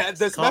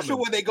 The special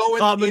where they go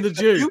in the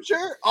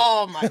future.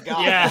 Oh my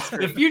God! Yeah,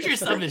 the future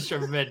stuff is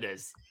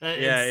tremendous.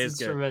 It's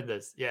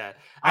tremendous. Yeah,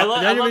 I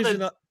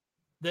love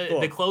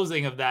the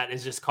closing of that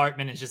is just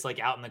Cartman is just like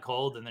out in the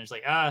cold, and there's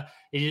like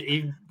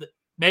he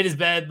made his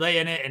bed, lay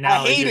in it, and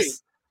now he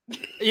just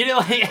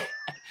like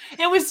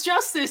it was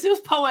justice. It was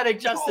poetic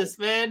justice,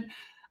 man.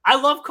 I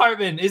love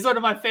Cartman. He's one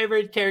of my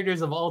favorite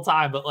characters of all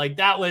time, but like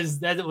that was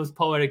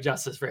poetic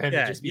justice for him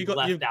to just be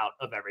left out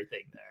of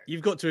everything there.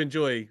 You've got to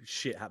enjoy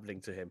shit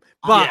happening to him.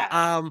 But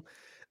and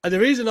the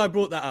reason I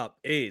brought that up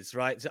is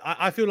right. So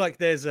I feel like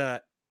there's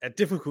a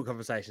difficult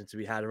conversation to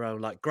be had around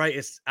like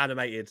greatest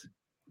animated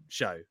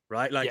show,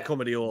 right? Like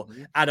comedy or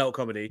adult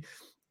comedy,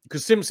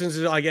 because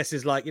Simpsons, I guess,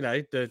 is like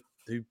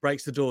who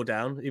breaks the door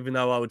down. Even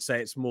though I would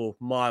say it's more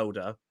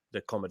milder. The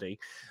comedy,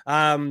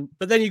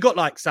 but then you got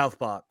like South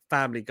Park,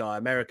 Family Guy,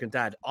 American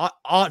Dad,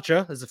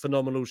 Archer is a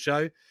phenomenal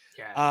show.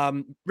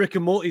 Rick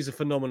and Morty's a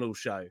phenomenal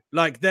show.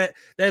 Like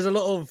there's a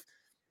lot of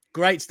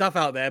great stuff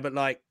out there, but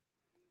like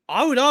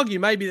I would argue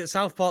maybe that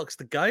South Park's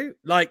the GOAT,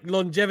 like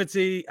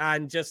longevity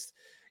and just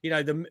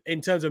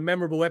in terms of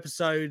memorable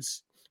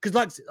episodes. Because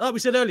like we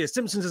said earlier,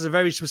 Simpsons is a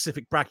very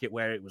specific bracket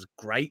where it was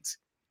great.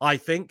 I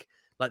think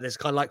like there's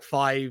kind of like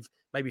 5,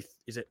 maybe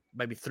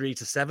 3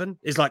 to 7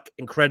 is like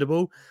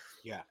incredible.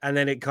 Yeah. And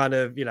then it kind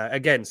of,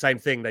 again, same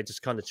thing. They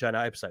just kind of churn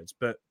out episodes.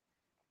 But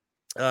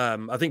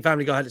I think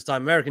Family Guy had its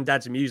time. American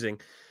Dad's amusing.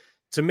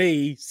 To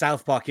me,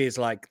 South Park is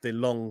like the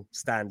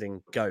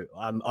long-standing GOAT.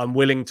 I'm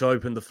willing to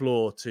open the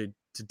floor to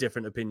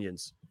different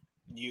opinions.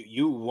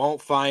 You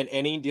won't find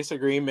any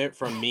disagreement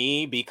from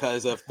me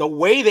because of the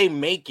way they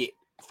make it.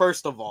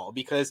 First of all,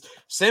 because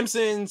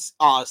Simpsons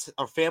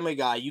or Family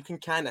Guy, you can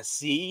kind of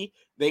see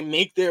they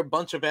make their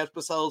bunch of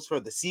episodes for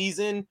the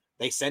season.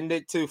 They send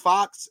it to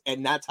Fox,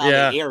 and that's how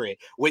they air it.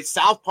 With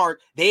South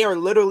Park, they are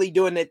literally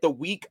doing it the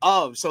week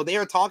of. So they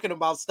are talking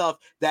about stuff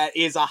that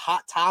is a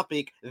hot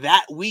topic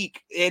that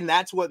week, and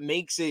that's what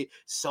makes it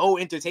so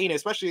entertaining.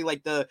 Especially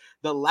like the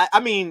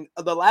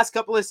last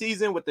couple of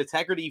seasons with the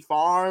Tegrity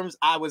Farms,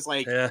 I was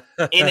like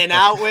in and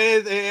out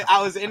with.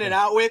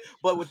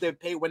 But with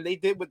what they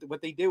did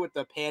with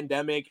the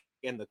pandemic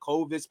and the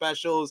COVID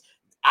specials.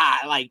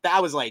 I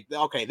was like,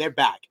 okay, they're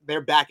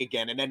back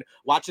again. And then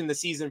watching the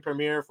season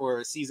premiere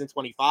for season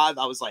 25,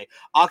 I was like,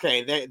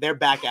 okay, they're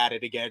back at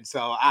it again.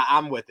 So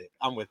I'm with it.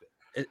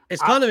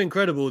 It's kind of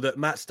incredible that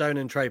Matt Stone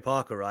and Trey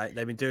Parker, right?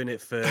 They've been doing it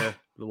for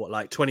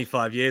like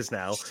 25 years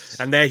now,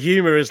 and their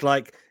humor is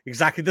like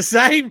exactly the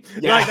same.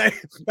 Like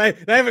they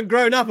haven't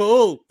grown up at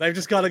all. They've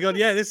just kind of gone,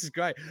 yeah, this is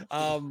great.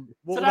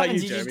 What about you,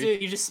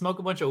 Jeremy? You just smoke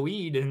a bunch of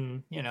weed,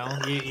 and your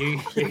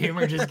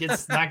humor just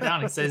gets knocked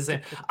down. It says the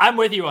same. I'm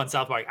with you on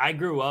South Park. I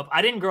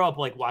didn't grow up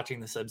like watching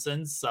The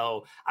Simpsons,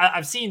 so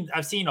I've seen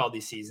all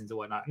these seasons and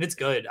whatnot, and it's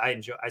good. I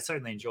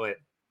certainly enjoy it.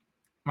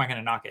 I'm not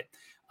gonna knock it.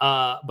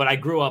 But I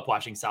grew up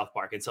watching South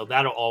Park, and so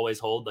that'll always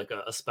hold like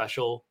a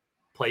special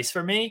place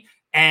for me.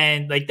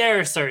 And like there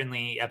are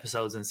certainly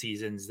episodes and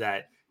seasons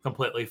that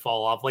completely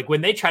fall off. Like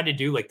when they tried to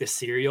do like the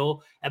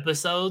serial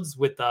episodes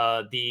with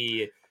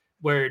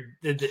where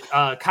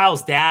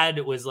Kyle's dad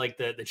was like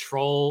the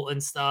troll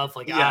and stuff.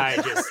 Like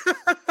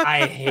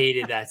I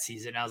hated that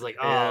season. I was like,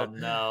 oh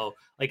no.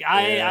 Like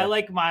I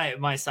like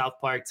my South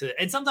Park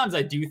and sometimes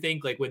I do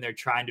think like when they're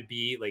trying to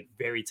be like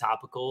very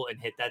topical and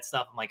hit that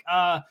stuff, I'm like,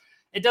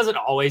 it doesn't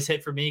always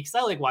hit for me because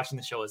I like watching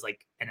the show as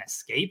like an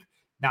escape,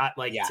 not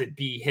like to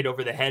be hit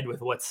over the head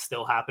with what's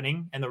still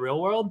happening in the real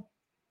world.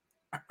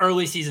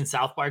 Early season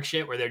South Park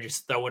shit where they're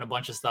just throwing a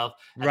bunch of stuff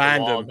at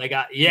random. The wall. They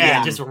got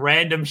just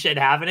random shit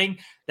happening.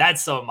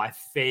 That's some of my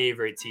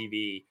favorite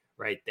TV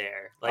right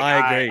there. Like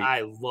I agree.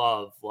 I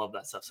love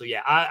that stuff. So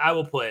yeah,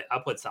 I'll put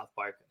South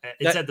Park.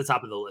 It's at the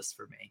top of the list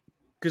for me.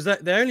 Because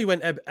they only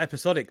went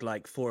episodic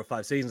like 4 or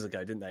 5 seasons ago,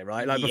 didn't they?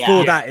 Right, like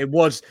before that, it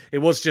was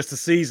just a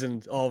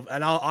season of.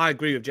 And I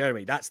agree with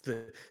Jeremy. That's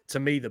to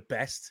me the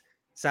best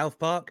South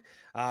Park.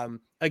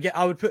 Again,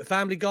 I would put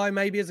Family Guy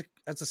maybe as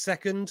a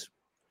second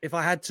if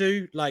I had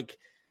to. Like,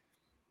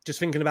 just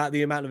thinking about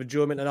the amount of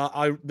enjoyment and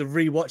the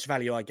rewatch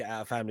value I get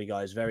out of Family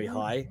Guy is very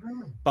high.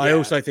 But I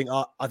also think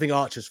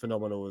Archer's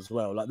phenomenal as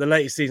well. Like the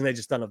latest season they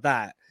just done of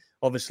that,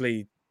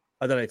 obviously.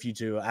 I don't know if you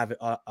do have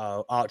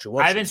Archer.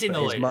 I haven't seen the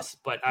latest,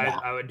 but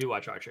I would do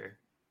watch Archer.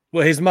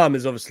 Well, his mum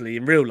is obviously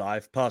in real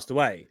life passed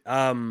away.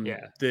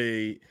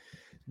 The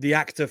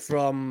actor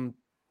from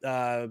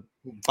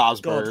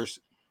Bob's Burgers.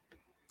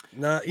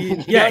 No, he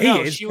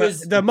is. She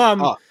was the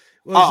mum.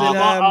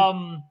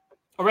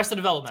 Arrested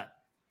Development.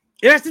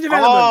 Arrested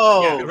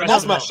Development. Oh,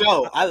 that's my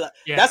show.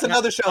 That's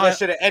another show that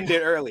should have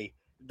ended early.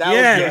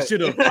 It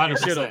should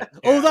have.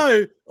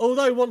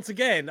 Although once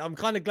again, I'm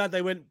kind of glad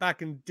they went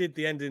back and did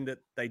the ending that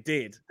they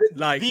did.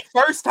 Like the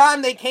first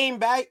time they came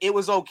back, it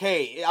was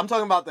okay. I'm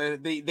talking about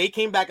they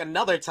came back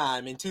another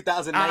time in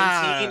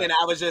 2019, and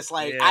I was just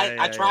like,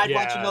 I tried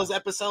watching those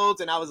episodes,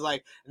 and I was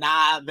like,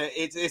 nah,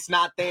 it's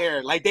not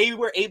there. Like they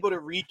were able to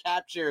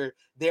recapture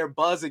their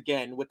buzz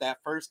again with that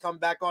first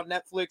comeback on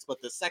Netflix,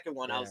 but the second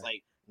one, I was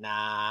like,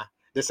 nah.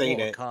 This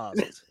ain't it.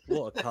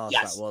 What a cast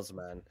that was,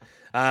 man.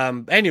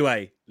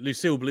 Anyway,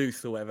 Lucille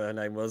Bluth, or whatever her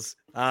name was,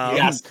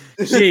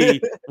 she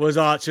was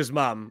Archer's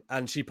mum,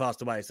 and she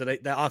passed away. So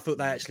I thought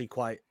they actually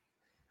quite,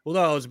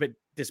 although I was a bit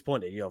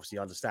disappointed, you obviously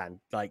understand,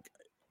 like,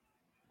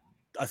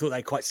 I thought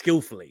they quite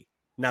skillfully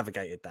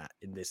navigated that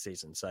in this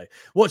season. So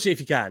watch it if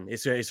you can.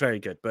 It's very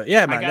good. But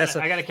yeah, man.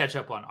 I got to catch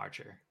up on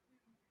Archer.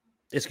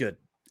 It's good.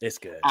 It's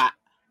good.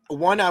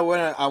 One I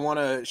want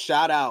to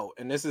shout out,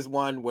 and this is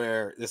one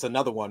where there's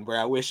another one where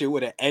I wish it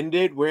would have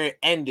ended where it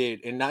ended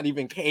and not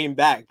even came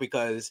back,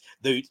 because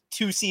the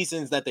 2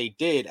 seasons that they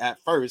did at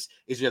first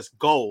is just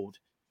gold.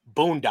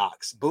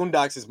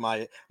 Boondocks is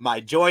my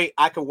joy.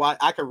 I could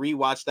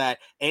rewatch that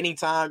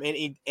anytime,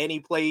 any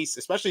place,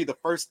 especially the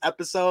first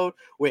episode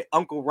with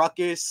Uncle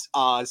Ruckus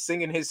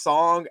singing his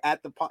song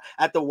at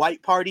the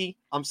white party.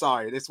 I'm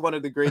sorry, it's one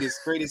of the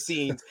greatest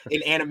scenes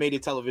in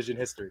animated television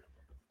history.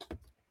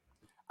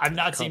 I've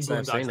not seen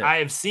Boondocks.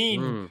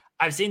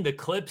 I've seen the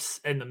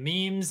clips and the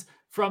memes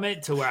from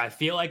it to where I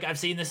feel like I've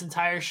seen this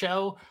entire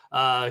show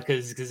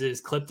because it is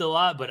clipped a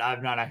lot, but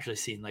I've not actually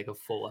seen like a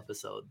full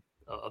episode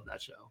of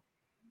that show.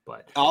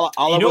 But all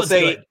I will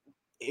say,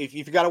 if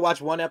you got to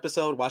watch one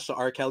episode, watch the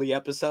R. Kelly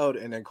episode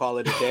and then call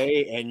it a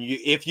day. And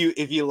if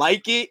you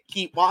like it,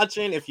 keep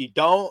watching. If you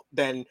don't,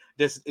 then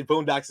this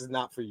Boondocks is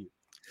not for you.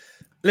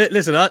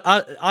 Listen,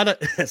 I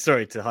don't.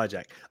 Sorry to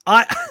hijack.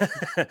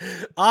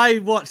 I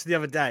watched the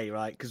other day,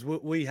 right? Because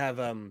we have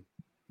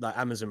like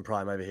Amazon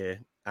Prime over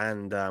here,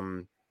 and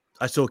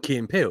I saw Key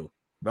and Peele,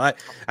 right?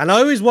 And I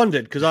always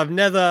wondered, because I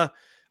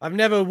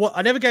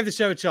never gave the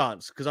show a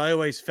chance, because I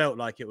always felt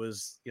like it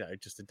was,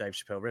 just a Dave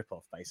Chappelle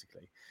ripoff,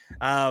 basically.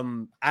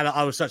 And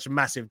I was such a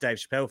massive Dave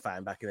Chappelle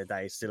fan back in the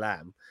day, still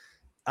am.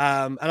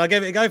 And I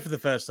gave it a go for the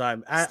first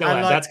time.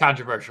 That's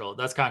controversial.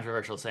 That's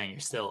controversial saying you're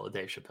still a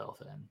Dave Chappelle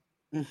fan.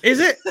 Is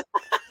it?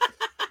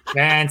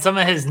 Man, some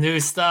of his new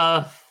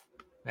stuff,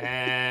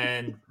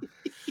 man,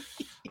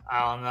 I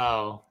don't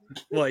know.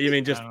 What, you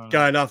mean just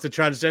going after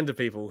transgender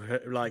people,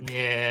 like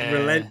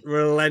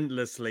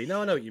relentlessly?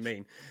 No, I know what you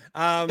mean.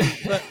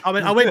 But I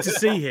mean, I went to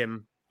see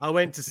him.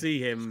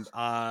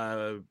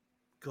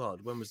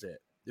 God, when was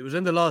it? It was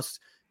in the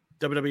last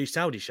WWE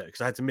Saudi show,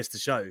 because I had to miss the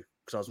show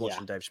because I was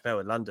watching Dave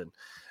Chappelle in London,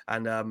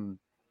 and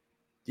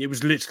it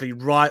was literally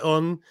right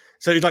on.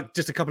 So it was like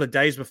just a couple of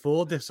days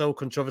before this whole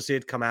controversy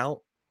had come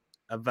out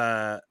of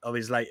the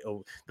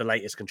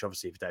latest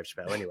controversy for Dave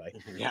Chappelle, anyway.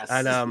 Yes.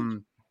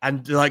 And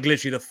And like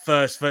literally the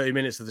first 30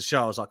 minutes of the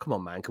show, I was like, come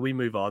on, man, can we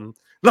move on?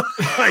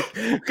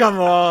 Like, come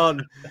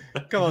on,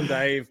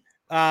 Dave.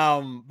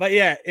 But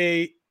yeah,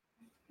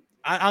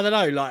 I don't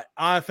know. Like,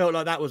 I felt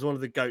like that was one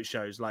of the GOAT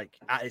shows, like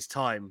at its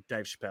time,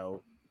 Dave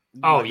Chappelle.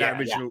 Oh, like,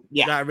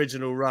 yeah, that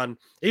original run.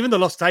 Even the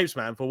Lost Tapes,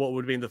 man, for what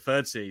would have been the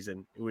third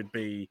season, it would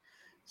be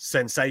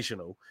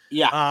sensational.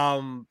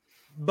 Yeah.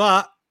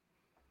 But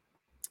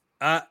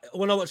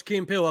when I watched Key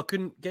and Peele, I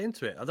couldn't get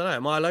into it. I don't know.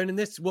 Am I alone in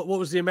this? What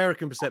was the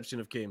American perception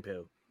of Key and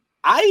Peele?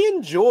 I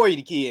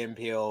enjoyed Key and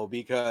Peele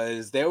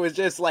because there was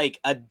just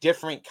like a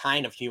different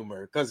kind of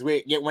humor. Because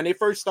when they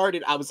first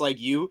started, I was like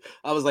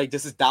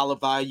this is dollar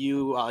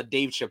value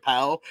Dave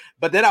Chappelle.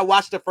 But then I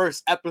watched the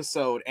first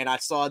episode and I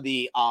saw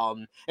the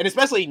and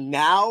especially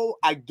now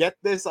I get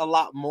this a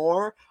lot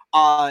more.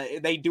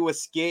 They do a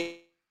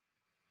skit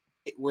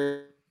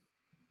where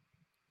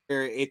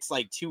it's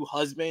like two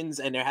husbands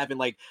and they're having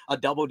like a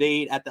double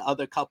date at the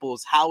other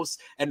couple's house,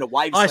 and the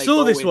wife's I like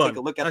saw this take one. a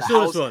look at I the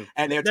saw house, this one.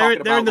 and they're talking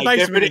in about the like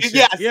basement. different.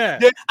 Yes, yeah.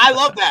 I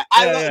love that.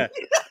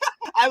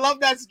 I love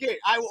that skit.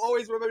 I will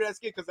always remember that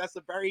skit because that's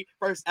the very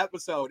first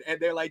episode, and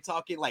they're like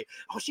talking like,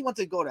 "Oh, she wants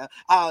to go to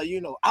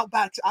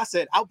Outback." I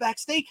said Outback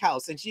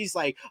Steakhouse, and she's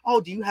like,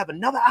 "Oh, do you have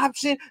another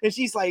option?" And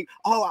she's like,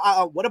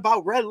 "Oh, what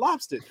about Red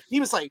Lobster?" He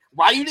was like,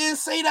 "Why you didn't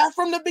say that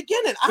from the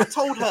beginning?" I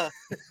told her.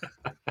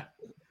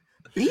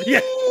 Yeah.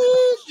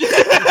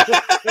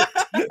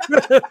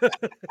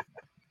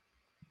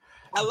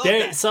 I love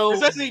that. So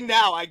especially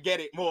now I get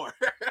it more.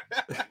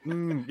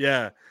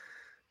 Yeah.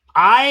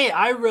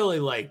 I really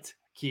liked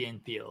Key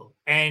and Peele,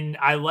 and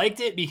I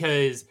liked it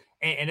because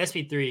and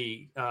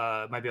SP3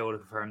 might be able to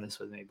confirm this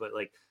with me, but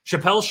like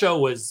Chappelle's show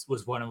was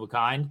one of a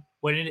kind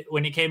when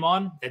it came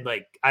on, and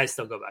like I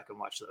still go back and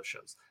watch those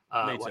shows,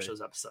 watch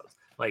those episodes.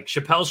 Like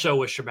Chappelle's show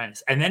was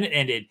tremendous, and then it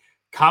ended.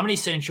 Comedy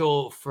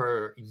Central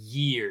for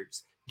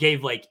years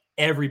gave like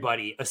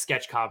everybody a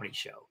sketch comedy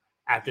show.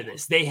 After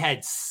this, they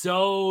had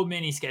so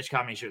many sketch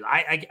comedy shows.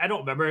 I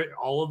don't remember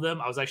all of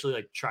them. I was actually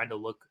like trying to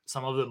look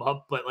some of them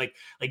up, but like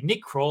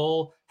Nick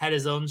Kroll had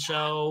his own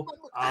show.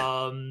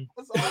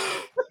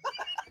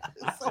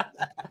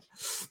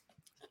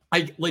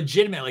 Like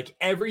legitimate, like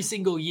every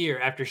single year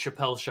after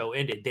Chappelle's show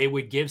ended, they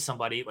would give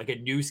somebody like a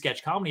new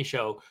sketch comedy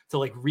show to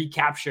like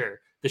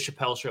recapture the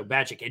Chappelle show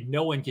magic, and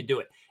no one could do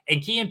it.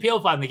 And Key and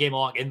Peele finally came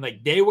along, and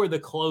like they were the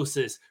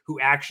closest who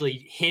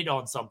actually hit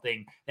on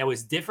something that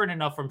was different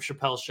enough from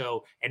Chappelle's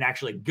show and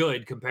actually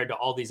good compared to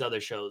all these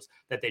other shows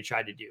that they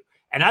tried to do.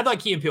 And I thought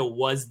Key and Peele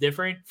was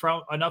different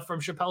enough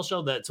from Chappelle's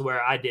show that's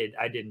where I did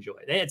enjoy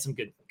it. They had some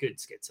good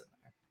skits in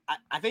there.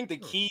 I think the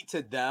key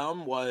to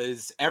them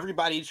was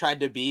everybody tried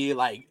to be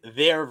like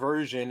their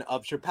version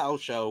of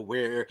Chappelle's show,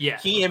 where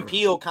Key and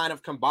Peele kind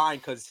of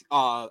combined because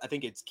I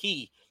think it's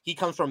Key. He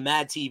comes from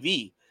Mad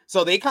TV.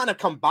 So they kind of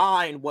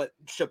combined what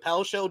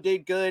Chappelle's show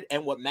did good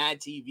and what Mad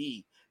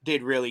TV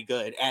did really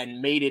good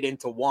and made it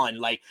into one.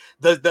 Like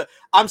the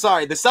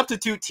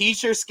substitute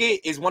teacher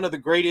skit is one of the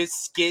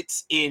greatest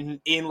skits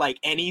in like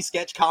any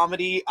sketch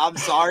comedy. I'm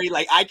sorry.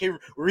 Like I can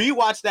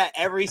rewatch that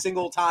every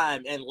single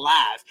time and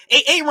laugh.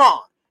 Ain't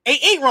wrong.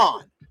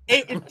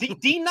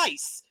 D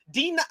nice.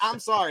 I'm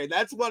sorry.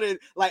 That's what it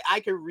like.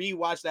 I could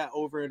rewatch that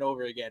over and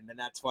over again, and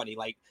that's funny.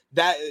 Like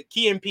that,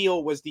 Key and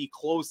Peele was the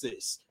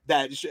closest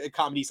that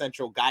Comedy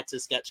Central got to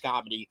sketch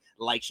comedy,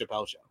 like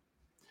Chappelle Show.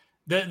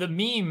 The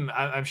meme,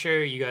 I'm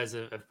sure you guys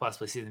have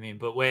possibly seen the meme,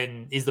 but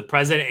when he's the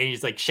president and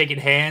he's like shaking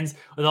hands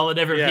with all the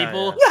different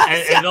people,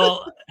 and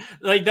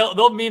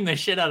they'll meme the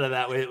shit out of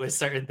that with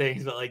certain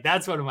things. But like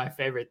that's one of my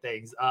favorite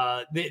things.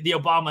 The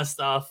Obama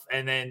stuff,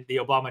 and then the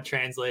Obama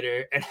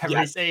translator and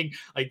everything.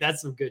 Like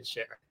that's some good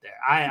shit right there.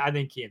 I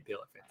think Key and Peele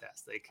are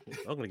fantastic.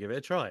 I'm gonna give it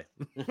a try.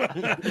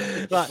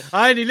 Like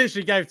I only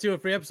literally gave 2 or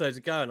 3 episodes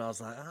ago, and I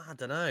was like, I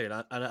don't know, and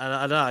I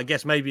don't know. I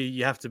guess maybe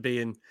you have to be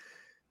in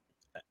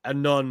a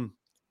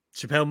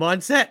non-Chappelle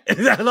mindset.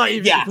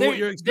 Like what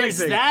you're expecting.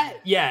 There's that.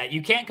 Yeah,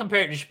 you can't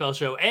compare it to Chappelle's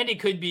show, and it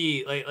could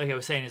be like I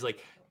was saying is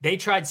like they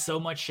tried so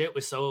much shit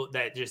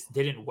that just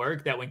didn't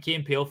work that when Key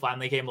and Peele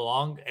finally came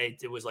along,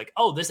 it was like,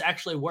 oh, this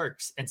actually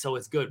works, and so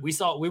it's good.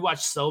 We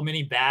watched so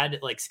many bad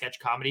like sketch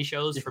comedy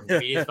shows from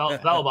comedians.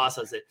 Boss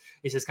says it.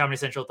 He says Comedy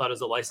Central thought it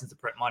was a license to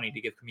print money to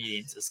give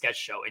comedians a sketch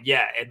show,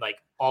 and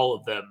like all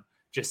of them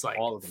just like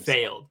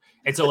failed.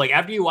 And so like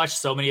after you watch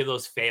so many of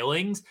those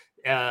failings.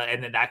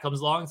 And then that comes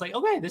along. It's like,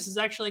 okay, this is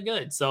actually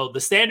good. So the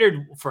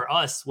standard for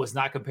us was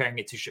not comparing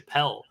it to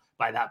Chappelle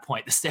by that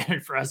point. The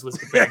standard for us was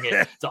comparing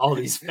it to all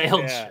these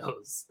failed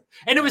shows.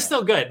 And it was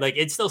still good. Like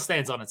it still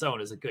stands on its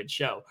own as a good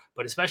show.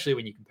 But especially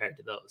when you compare it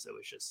to those, it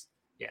was just,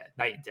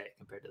 night and day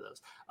compared to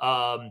those.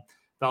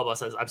 Valba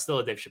says, I'm still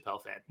a Dave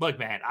Chappelle fan. Look,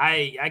 man,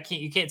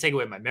 you can't take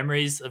away my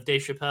memories of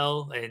Dave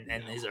Chappelle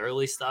and his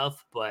early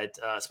stuff, but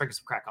sprinkle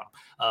some crack on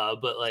him.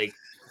 But like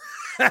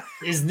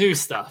his new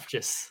stuff,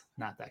 just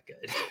not that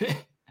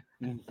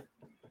good.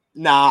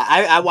 Nah,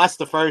 I watched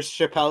the first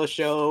Chappelle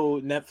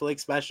Show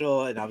Netflix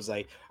special and I was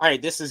like, all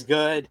right, this is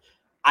good.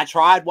 I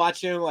tried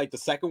watching like the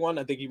second one.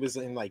 I think he was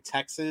in like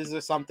Texas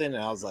or something,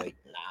 and I was like,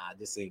 nah,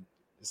 this ain't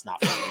It's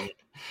not for me.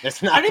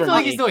 It's not. I didn't feel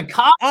like he's doing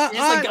comedy.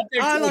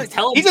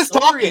 He's just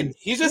talking.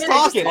 He's just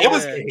talking. It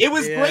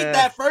was great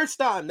that first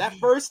time.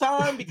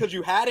 Because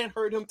you hadn't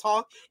heard him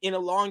talk in a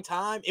long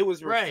time. It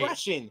was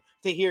refreshing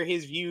to hear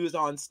his views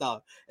on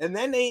stuff. And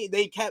then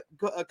they kept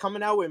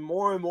coming out with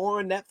more and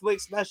more Netflix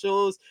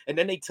specials. And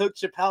then they took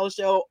Chappelle's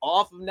Show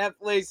off of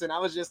Netflix. And I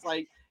was just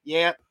like,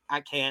 yeah,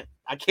 I can't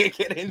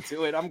get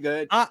into it. I'm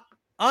good.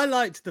 I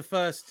liked the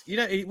first.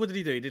 What did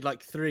he do? He did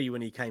like 3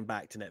 when he came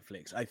back to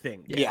Netflix, I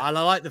think. Yeah. I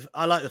like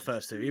the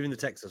first 2, even the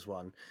Texas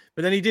one.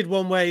 But then he did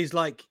one where he's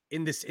like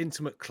in this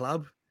intimate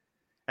club,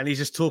 and he's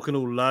just talking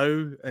all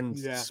low and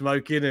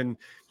smoking, and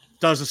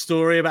does a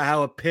story about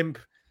how a pimp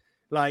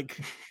outdoes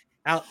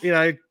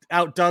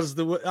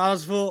the. I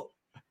was thought,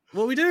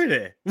 what are we doing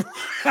here?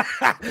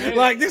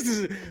 Like this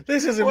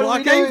isn't what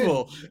I came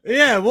for.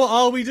 Yeah, what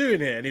are we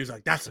doing here? And he was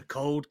like, "That's a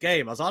cold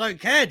game." I was like, "I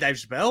don't care, Dave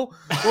Chappelle.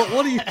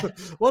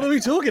 What are we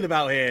talking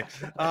about here?"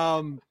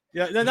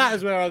 Then that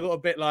is where I got a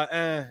bit like,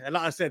 and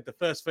like I said, the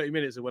first 30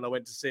 minutes of when I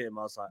went to see him,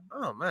 I was like,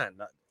 "Oh man,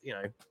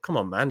 come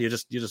on, man, you're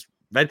just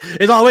red." It's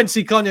like I went to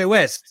see Kanye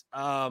West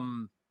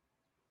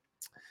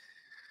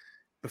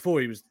before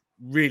he was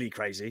really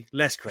crazy,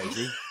 less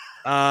crazy.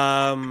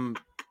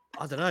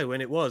 I don't know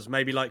when it was,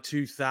 maybe like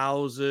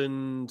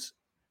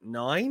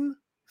 2009,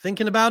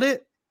 thinking about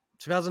it,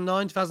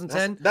 2009,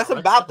 2010. That's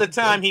about the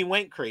time he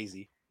went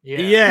crazy.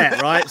 Yeah,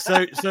 right.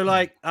 So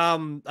like, I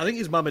think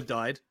his mum had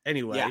died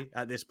anyway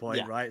at this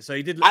point, right? So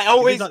he did. I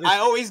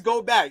always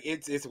go back.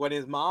 It's when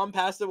his mom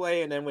passed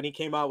away, and then when he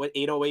came out with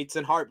 808s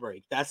and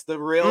Heartbreak. That's the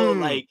real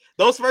like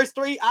those first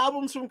 3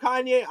 albums from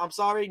Kanye. I'm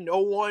sorry, no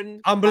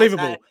one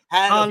unbelievable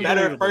had a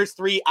better first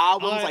 3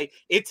 albums. Like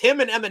it's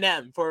him and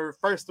Eminem for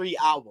first 3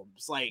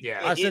 albums. Like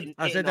I said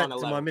that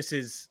to my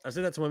missus. I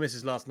said that to my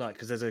missus last night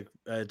because there's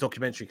a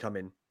documentary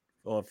coming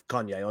of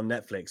Kanye on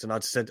Netflix, and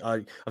I've said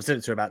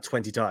it to her about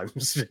 20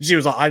 times. She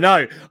was like, I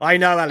know,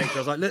 Alex. I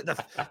was like, look,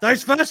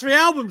 those first 3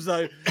 albums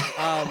though.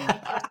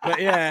 But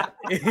yeah.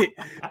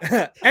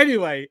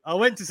 Anyway, I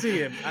went to see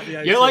him at the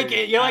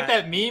O2. You're like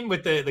that meme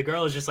with the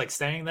girl is just like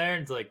standing there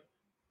and it's like,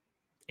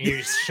 and you're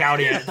just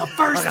shouting at the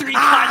first 3 Kanye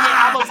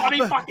albums. Let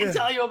me fucking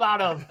tell you about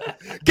them.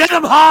 Get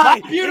them high.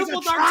 Beautiful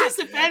Dark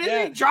Twisted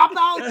Fantasy.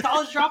 Dropout.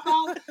 College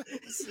Dropout.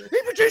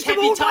 He produced them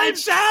all by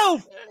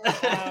himself.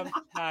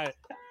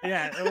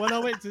 Yeah, and when I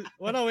went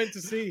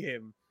to see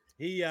him,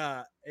 he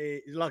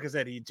like I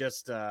said, he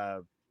just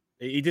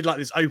he did like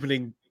this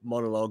opening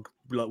monologue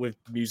like with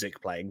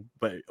music playing,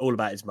 but all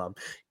about his mum.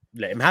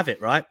 Let him have it,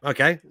 right?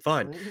 Okay,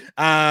 fine.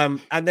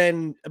 And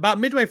then about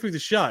midway through the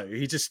show,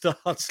 he just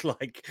starts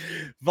like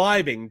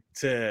vibing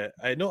to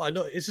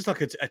it's just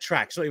like a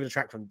track. It's not even a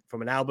track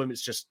from an album.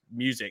 It's just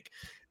music,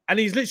 and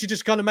he's literally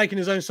just kind of making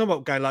his own song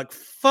up, going like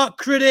 "fuck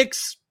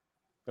critics."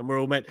 And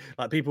we're all meant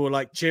like people were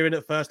like cheering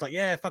at first, like,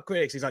 yeah, fuck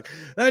critics. He's like,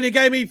 they only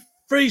gave me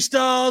 3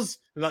 stars.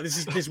 And like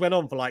this went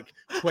on for like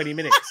 20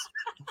 minutes.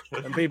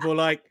 And people were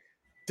like,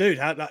 dude,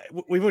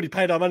 we've already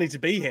paid our money to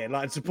be here,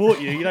 like, and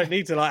support you. You don't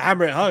need to like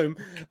hammer it home.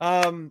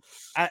 And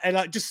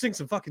like just sing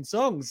some fucking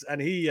songs.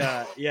 And he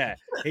like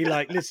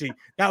literally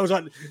that was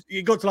like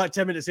he got to like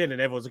 10 minutes in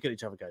and everyone's looking at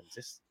each other going,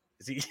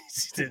 is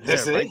there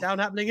a breakdown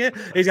happening here?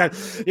 He's going,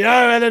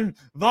 and then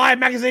Vibe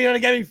magazine only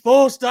gave me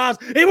 4 stars.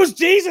 It was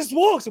Jesus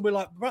Walks, and we're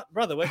like,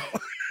 brother,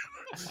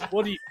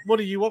 what do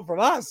you want from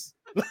us?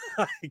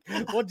 Like,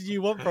 what do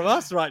you want from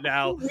us right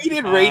now? We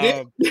didn't rate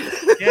it.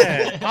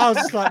 Yeah, I was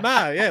just like,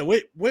 man, yeah,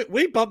 we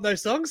bumped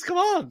those songs. Come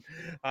on.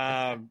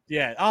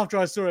 After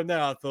I saw him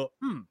there, I thought,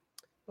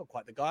 not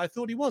quite the guy I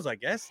thought he was, I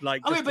guess.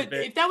 Like, okay, but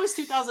if that was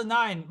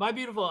 2009, My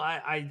Beautiful,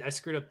 I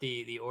screwed up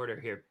the order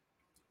here.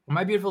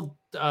 My Beautiful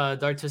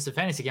Dark Twisted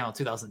Fantasy came out in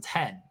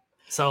 2010.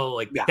 So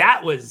like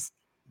that was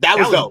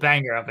a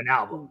banger of an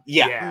album.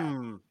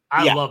 Yeah.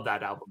 I love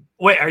that album.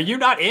 Wait, are you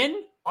not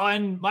in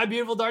on My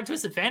Beautiful Dark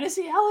Twisted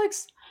Fantasy,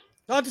 Alex?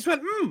 I just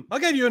went, I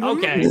gave you an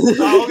okay.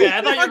 Okay.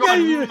 I thought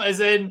you were going as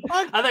in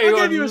I thought you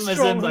were going as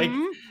in like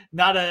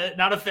not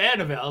a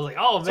fan of it. I was like,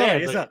 oh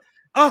man. Sorry,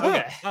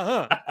 okay.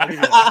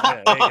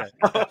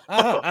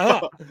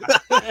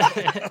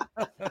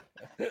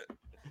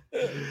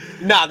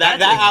 No,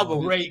 that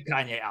album, great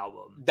Kanye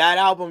album. That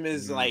album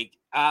is like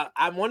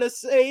I want to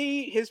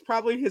say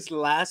probably his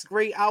last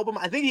great album.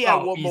 I think he had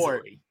one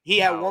more. He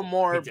had one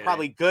more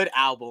probably good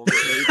album.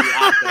 Maybe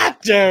after.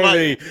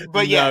 Jeremy,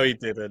 but yeah, no, he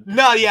didn't.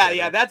 No,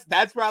 yeah.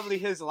 That's probably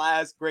his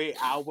last great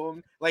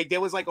album. Like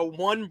there was like a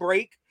one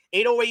break.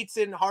 808s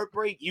and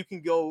Heartbreak, you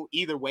can go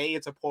either way.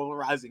 It's a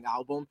polarizing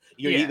album.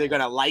 You're either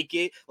gonna like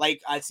it.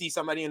 Like I see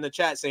somebody in the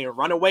chat saying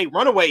Runaway.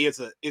 Runaway is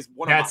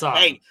one of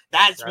my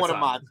That's one of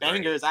my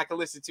bangers I can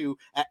listen to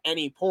at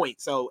any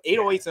point. So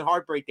 808s and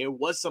Heartbreak, there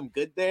was some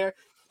good there.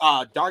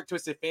 Dark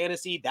Twisted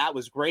Fantasy, that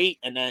was great.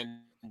 And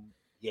then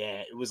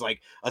it was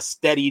like a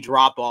steady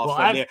drop off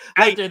from there.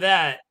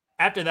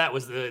 After that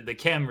was the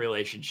Kim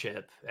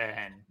relationship,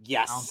 and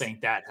yes, I don't think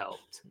that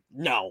helped.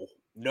 No,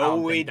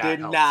 it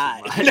did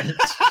not.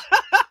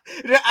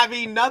 I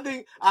mean,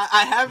 nothing.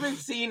 I haven't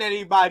seen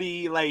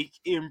anybody like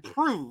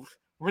improve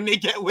when they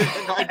get with the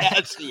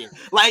Kardashian.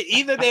 Like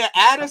either they're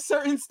at a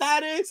certain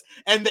status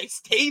and they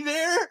stay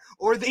there,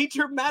 or they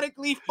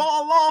dramatically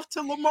fall off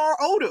to Lamar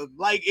Odom.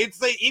 Like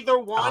it's either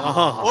one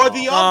or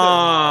the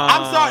other.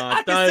 I'm sorry,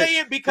 I can say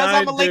it because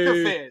I'm a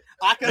Laker fan.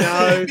 I can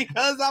say it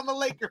because I'm a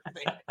Laker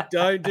fan.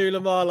 Don't do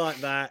Lamar like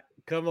that.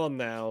 Come on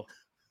now.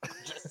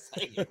 Just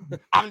saying.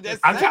 I'm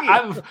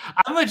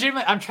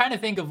legitimate. I'm trying to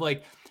think of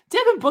like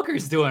Devin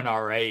Booker's doing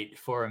all right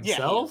for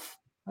himself.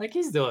 Yeah, like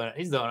he's doing.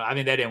 I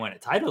mean, they didn't win a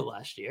title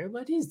last year,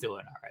 but he's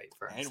doing all right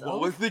for himself. And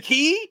what was the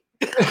key?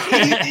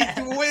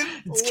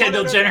 It's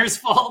Kendall Jenner's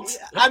fault.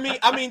 I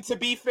mean, to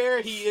be fair,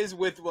 he is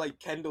with like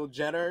Kendall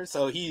Jenner,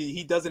 so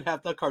he doesn't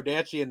have the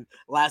Kardashian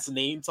last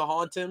name to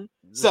haunt him.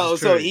 So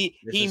he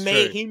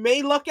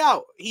may luck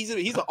out. He's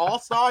an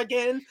all-star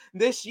again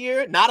this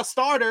year, not a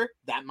starter.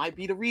 That might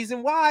be the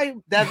reason why,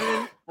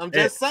 Devin. I'm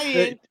just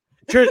saying.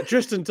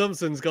 Tristan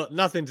Thompson's got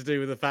nothing to do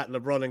with the fact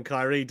LeBron and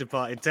Kyrie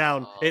departed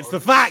town. It's the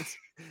fact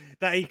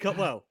that he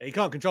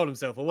can't control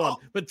himself for one,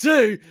 but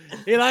two,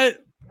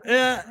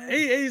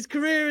 his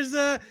career is.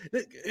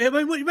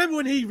 Remember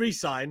when he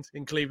re-signed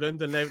in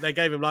Cleveland and they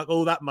gave him like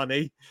all that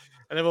money,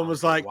 and everyone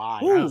was like,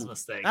 "That was a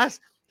mistake."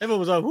 Everyone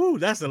was like, "Ooh,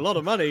 that's a lot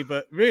of money,"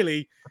 but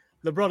really,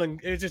 LeBron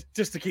and it was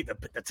just to keep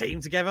the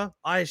team together.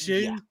 I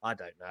assume. Yeah. I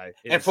don't know.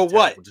 And for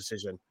what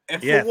decision?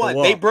 And for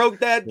what? They broke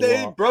that.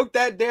 They broke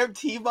that damn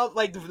team up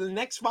like the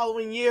next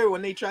following year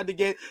when they tried to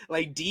get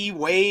like D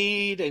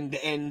Wade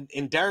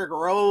and Derrick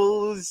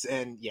Rose,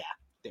 and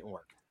didn't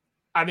work.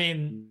 I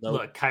mean,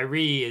 look,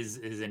 Kyrie is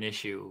an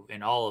issue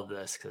in all of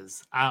this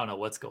because I don't know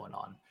what's going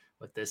on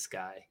with this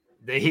guy.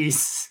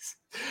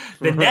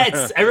 The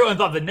Nets, everyone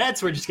thought the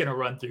Nets were just going to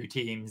run through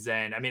teams.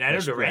 And I mean, I know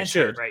Durant's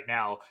hurt right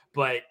now,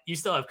 but you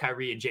still have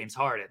Kyrie and James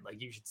Harden. Like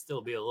you should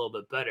still be a little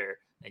bit better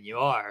than you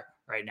are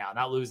right now,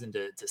 not losing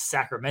to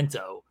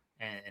Sacramento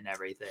and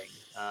everything.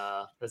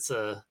 It's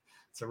a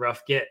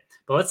rough get.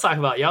 But let's talk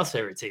about y'all's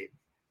favorite team.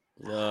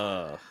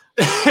 Yeah,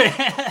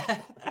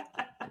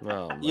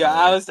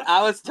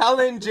 I was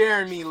telling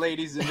Jeremy,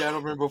 ladies and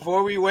gentlemen,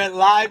 before we went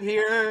live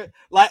here,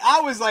 like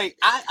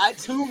I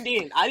tuned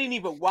in. I didn't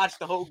even watch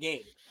the whole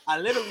game. I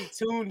literally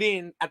tuned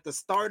in at the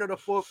start of the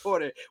fourth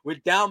quarter. We're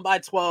down by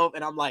 12,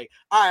 and I'm like,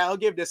 all right, I'll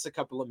give this a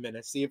couple of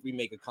minutes, see if we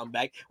make a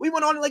comeback. We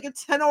went on like a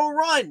 10-0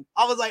 run.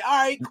 I was like, all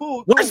right,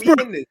 cool.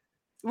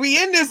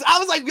 We in this. I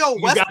was like, yo,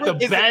 Westbrook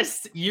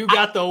You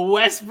got the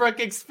Westbrook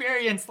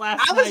experience last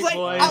night,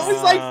 boys. I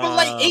was like, for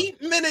like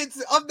 8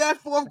 minutes of that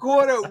fourth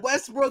quarter,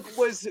 Westbrook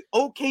was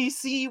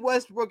OKC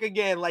Westbrook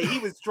again. Like he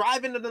was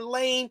driving to the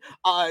lane,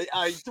 a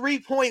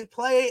 3-point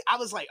play. I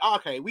was like,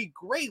 okay, we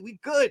great, we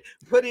good.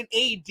 Put in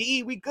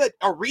AD, we good.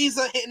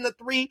 Ariza hitting the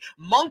 3.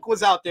 Monk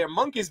was out there.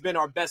 Monk has been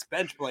our best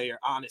bench player,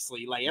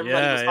 honestly. Like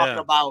everybody was talking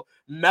about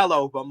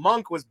Melo, but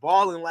Monk was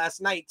balling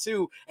last night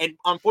too. And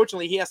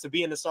unfortunately, he has to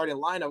be in the starting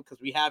lineup because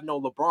we have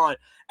no LeBron.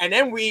 And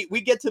then we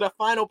get to the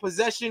final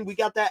possession. We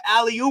got that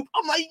alley-oop.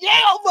 I'm like,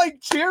 I'm like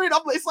cheering.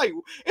 I'm like,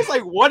 it's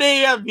like 1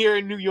 a.m. here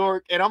in New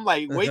York. And I'm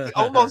like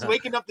almost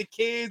waking up the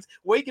kids,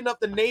 waking up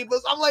the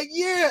neighbors. I'm like,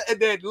 yeah. And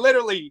then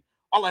literally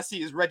all I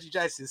see is Reggie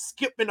Jackson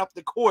skipping up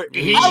the court.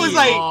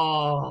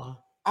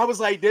 I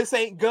was like, this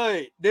ain't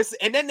good.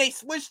 And then they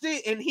switched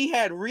it, and he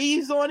had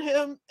Reeves on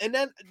him, and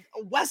then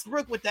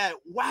Westbrook with that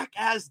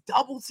whack-ass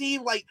double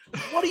team. Like,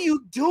 what are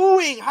you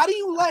doing? How do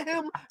you let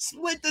him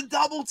split the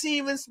double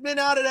team and spin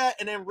out of that?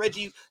 And then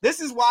Reggie, this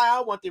is why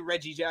I wanted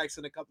Reggie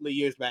Jackson a couple of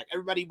years back.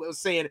 Everybody was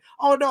saying,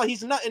 oh, no,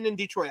 he's nothing in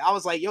Detroit. I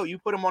was like, yo, you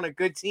put him on a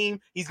good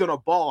team, he's going to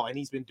ball, and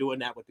he's been doing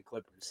that with the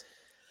Clippers.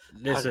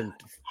 Listen,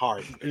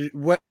 hard.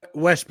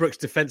 Westbrook's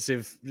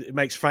defensive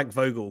makes Frank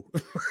Vogel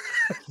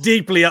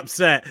deeply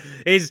upset.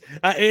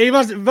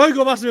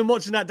 Vogel must have been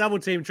watching that double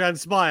team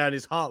transpire, and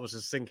his heart was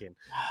just sinking.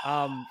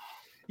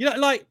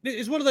 Like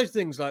it's one of those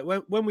things. Like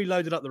when we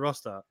loaded up the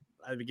roster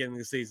at the beginning of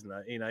the season,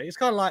 it's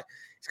kind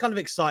of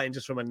exciting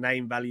just from a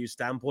name value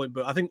standpoint.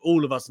 But I think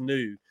all of us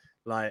knew,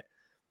 like,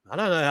 I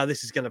don't know how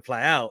this is going to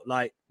play out.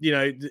 Like,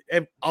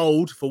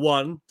 old for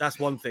one, that's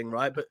one thing,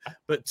 right?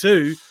 But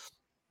two.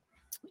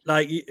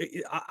 Like,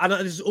 I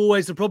know this is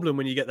always the problem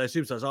when you get those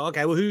superstars. Like,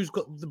 okay, well, who's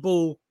got the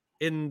ball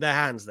in their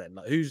hands then?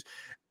 Like, who's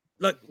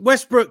like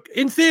Westbrook?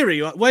 In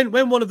theory, like,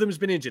 when one of them has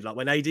been injured, like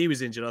when AD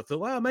was injured, I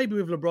thought, well, maybe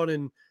with LeBron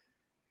and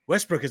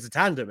Westbrook as a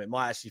tandem, it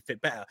might actually fit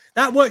better.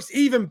 That works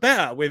even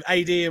better with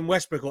AD and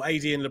Westbrook or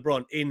AD and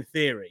LeBron in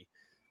theory,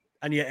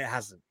 and yet it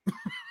hasn't.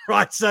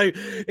 Right, so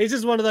it's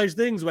just one of those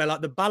things where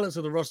like the balance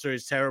of the roster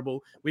is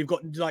terrible. We've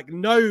got like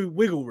no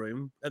wiggle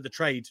room at the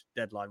trade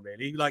deadline,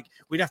 really. Like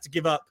we'd have to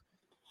give up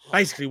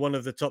basically one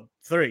of the top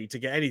 3 to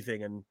get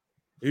anything, and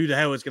who the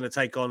hell is going to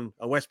take on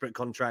a Westbrook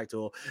contract?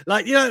 Or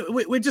like,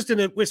 we're just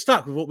we're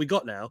stuck with what we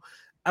got now.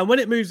 And when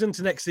it moves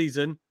into next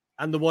season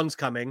and the ones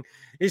coming,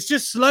 it's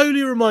just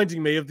slowly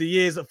reminding me of the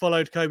years that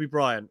followed Kobe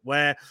Bryant,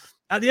 where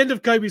at the end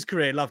of Kobe's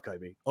career, love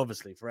Kobe,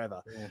 obviously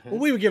forever. Mm-hmm. Well,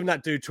 we were giving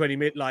that dude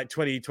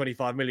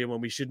 25 million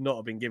when we should not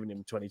have been giving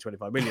him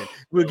 25 million.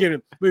 We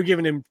were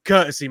giving him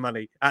courtesy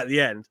money at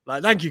the end.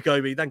 Like, thank you,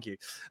 Kobe. Thank you.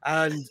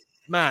 And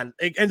man,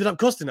 it ended up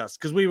costing us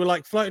because we were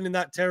like floating in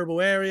that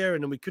terrible area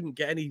and then we couldn't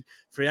get any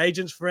free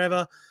agents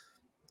forever.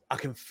 I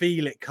can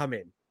feel it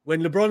coming.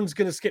 When LeBron's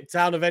going to skip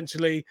town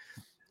eventually,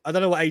 I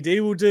don't know what AD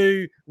will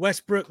do.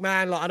 Westbrook,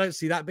 man, like I don't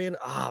see that being.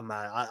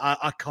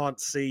 I can't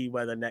see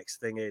where the next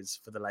thing is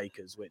for the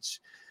Lakers, which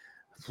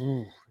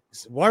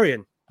is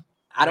worrying.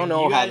 I don't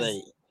know how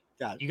they.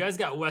 You guys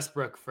got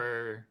Westbrook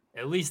for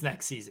at least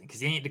next season because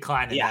he ain't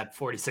declining that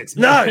 46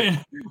 million.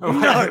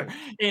 No.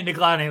 He ain't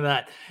declining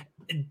that.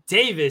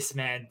 Davis,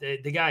 man,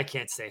 the guy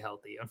can't stay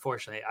healthy.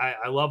 Unfortunately,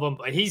 I love him,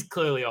 but he's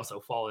clearly also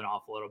fallen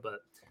off a little bit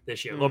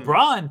this year.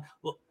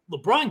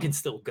 LeBron can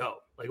still go.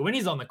 Like when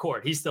he's on the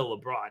court, he's still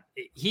LeBron.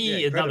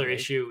 Another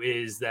issue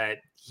is that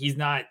he's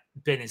not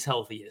been his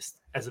healthiest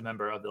as a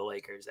member of the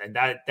Lakers, and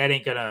that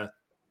ain't gonna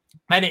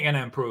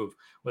improve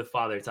with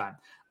Father Time.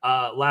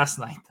 Last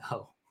night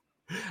though,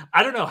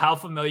 I don't know how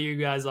familiar you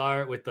guys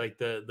are with like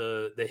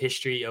the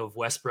history of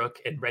Westbrook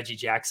and Reggie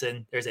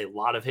Jackson. There's a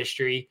lot of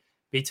history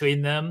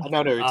between them. I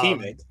know they were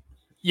teammates.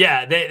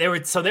 Yeah, they were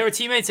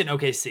teammates in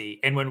OKC.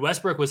 And when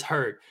Westbrook was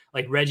hurt,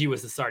 like Reggie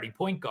was the starting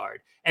point guard.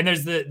 And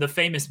there's the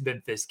famous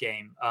Memphis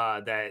game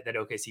that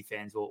OKC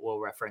fans will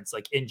reference,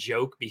 like in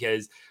joke,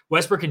 because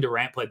Westbrook and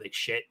Durant played like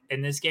shit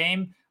in this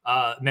game.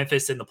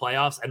 Memphis in the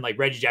playoffs, and like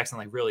Reggie Jackson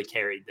like really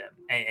carried them,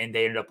 and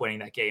they ended up winning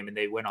that game, and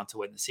they went on to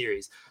win the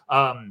series.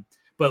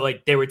 But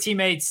like they were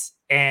teammates,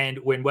 and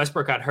when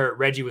Westbrook got hurt,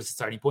 Reggie was the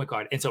starting point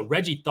guard, and so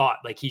Reggie thought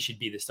like he should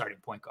be the starting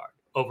point guard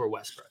over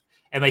Westbrook.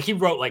 And like he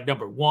wrote like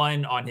number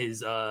 1 on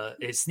his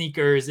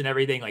sneakers and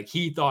everything. Like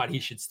he thought he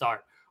should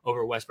start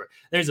over Westbrook.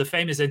 There's a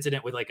famous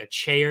incident with like a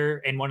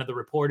chair, and one of the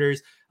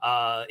reporters,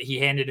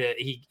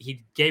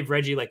 he gave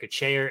Reggie like a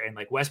chair, and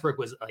like Westbrook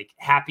was like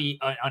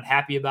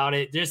unhappy about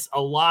it. Just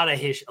a lot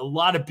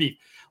of beef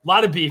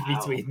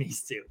between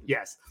these two.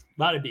 Yes,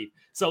 a lot of beef.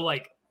 So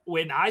like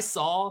when I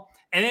saw,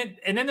 and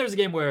then there was a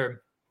game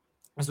where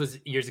this was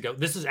years ago.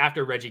 This was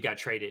after Reggie got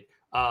traded.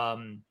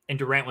 And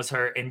Durant was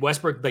hurt, and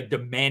Westbrook like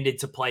demanded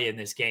to play in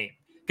this game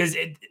because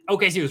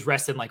OKC was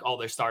resting like all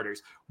their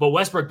starters, but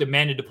Westbrook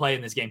demanded to play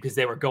in this game because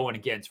they were going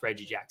against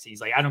Reggie Jackson.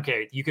 He's like, I don't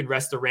care, you can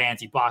rest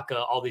Durant,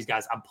 Ibaka, all these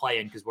guys. I'm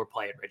playing because we're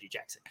playing Reggie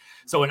Jackson.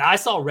 So when I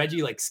saw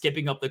Reggie like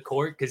skipping up the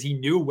court because he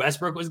knew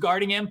Westbrook was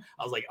guarding him,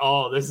 I was like,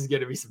 oh, this is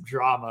gonna be some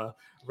drama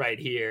right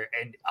here.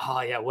 And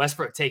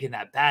Westbrook taking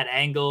that bad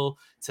angle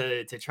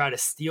to try to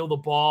steal the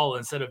ball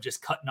instead of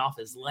just cutting off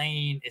his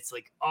lane. It's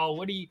like, oh,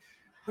 what are you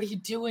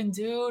doing,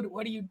 dude?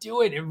 What are you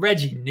doing? And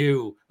Reggie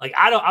knew. Like,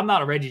 I'm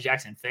not a Reggie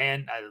Jackson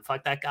fan.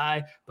 Fuck that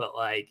guy. But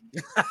like,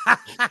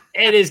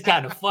 it is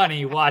kind of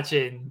funny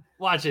watching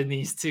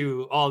these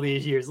two all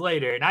these years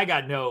later. And I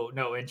got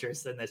no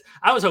interest in this.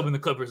 I was hoping the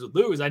Clippers would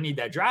lose. I need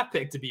that draft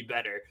pick to be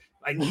better.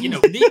 Like,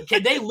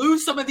 can they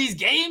lose some of these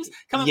games?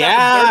 Coming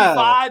back to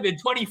 35 and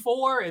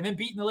 24 and then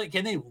beating the Lakers.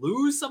 Can they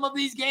lose some of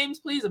these games,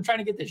 please? I'm trying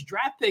to get this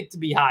draft pick to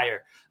be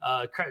higher.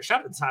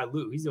 Shout out to Ty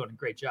Lue. He's doing a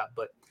great job.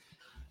 But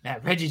man,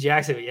 Reggie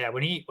Jackson,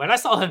 when I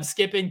saw him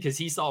skipping because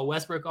he saw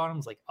Westbrook on him, I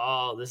was like,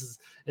 oh, this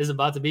is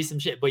about to be some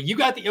shit. But you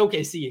got the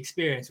OKC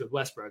experience with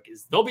Westbrook.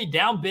 They'll be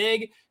down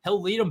big,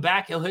 he'll lead them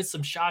back, he'll hit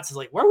some shots. It's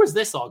like, where was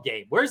this all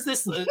game? Where's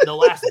this the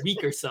last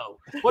week or so?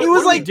 He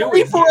was like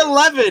 3 for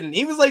 11.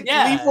 He was like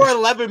 3 for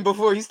 11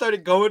 before he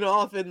started going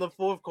off in the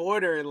fourth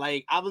quarter. And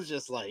like, I was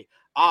just like,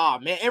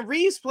 man. And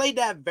Reeves played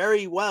that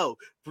very well.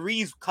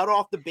 Reeves cut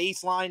off the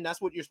baseline. That's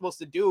what you're supposed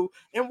to do.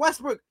 And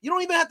Westbrook, you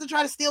don't even have to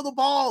try to steal the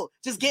ball.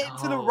 Just get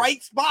into the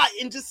right spot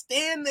and just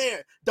stand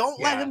there.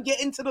 Don't let him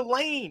get into the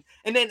lane.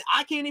 And then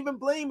I can't even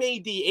blame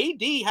AD.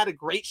 AD had a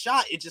great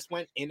shot. It just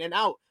went in and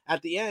out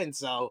at the end.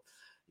 So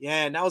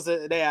yeah, that was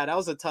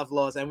a tough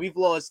loss. And we've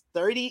lost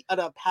 30 of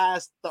the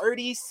past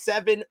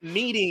 37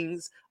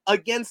 meetings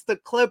against the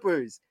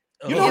Clippers.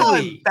 You know how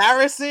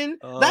embarrassing?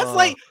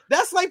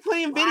 That's like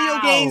playing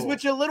video games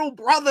with your little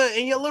brother,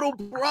 and your little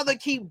brother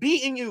keep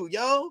beating you,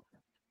 yo,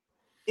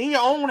 in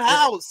your own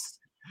house.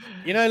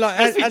 You know,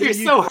 like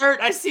SP3's so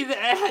hurt. I see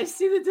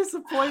the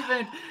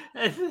disappointment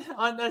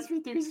on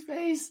SP3's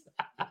face.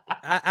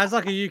 As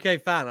like a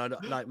UK fan, I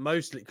like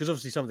mostly because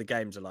obviously some of the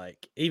games are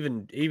like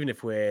even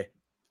if we're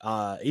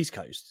East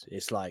Coast,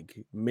 it's like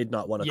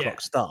midnight, 1 o'clock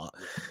start.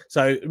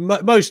 So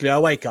mostly I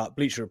wake up,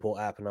 Bleacher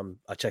Report app, and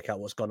I check out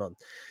what's gone on.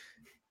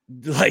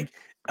 Like,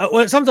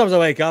 well, sometimes I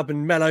wake up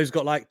and Melo's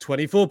got like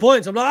 24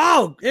 points. I'm like,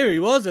 oh, here he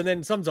was. And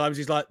then sometimes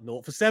he's like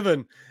 0 for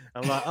 7.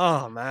 I'm like,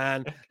 oh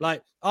man,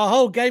 like our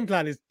whole game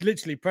plan is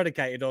literally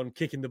predicated on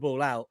kicking the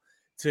ball out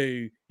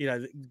to,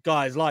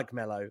 guys like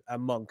Melo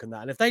and Monk and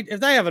that. And if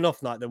they have an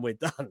off night, then we're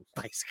done,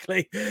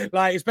 basically.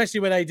 Like,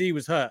 especially when AD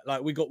was hurt,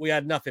 like we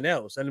had nothing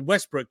else. And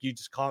Westbrook, you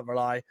just can't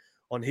rely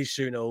on his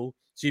shooting all.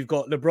 So you've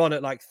got LeBron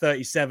at like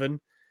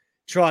 37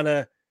 trying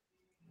to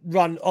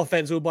run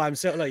offense all by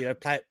himself,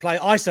 play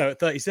ISO at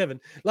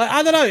 37. Like,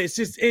 I don't know. It's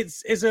just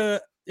it's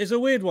a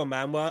weird one,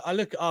 man. Where I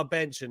look at our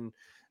bench and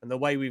the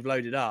way we've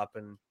loaded up,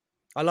 and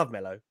I love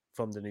Melo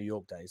from the New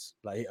York days.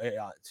 Like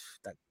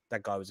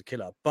that guy was a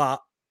killer.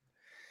 But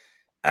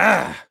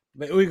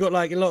But we've got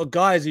like a lot of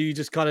guys who you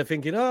just kind of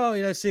thinking,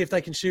 see if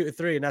they can shoot a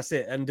three and that's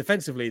it. And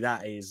defensively,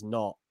 that is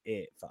not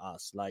it for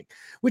us. Like,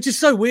 which is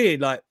so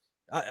weird. Like,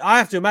 I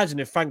have to imagine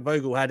if Frank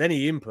Vogel had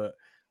any input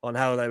on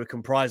how they were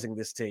comprising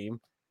this team,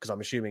 because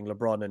I'm assuming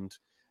LeBron and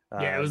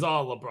it was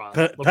all LeBron.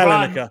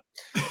 Pelinka.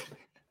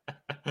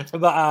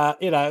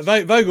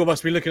 But Vogel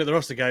must be looking at the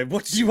roster going,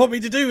 "What did you want me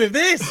to do with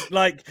this?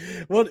 Like,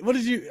 what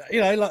did you,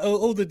 like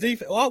all the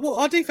defense?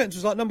 Our defense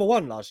was like number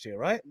 1 last year,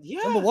 right?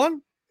 Yeah, number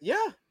 1.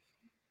 Yeah,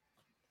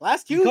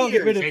 last 2 You can't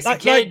years. get rid of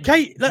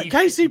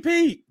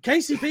KCP.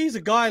 KCP's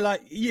a guy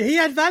like he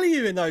had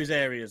value in those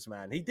areas,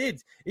 man. He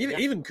did.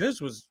 Even Kuz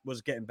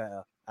was getting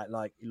better at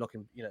like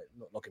locking, not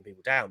locking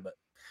people down, but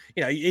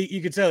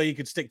you could tell he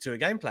could stick to a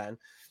game plan.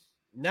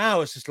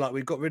 Now it's just like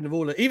we've got rid of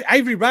all of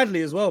Avery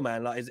Bradley as well,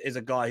 man. Like is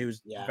a guy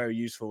who's very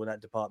useful in that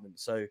department.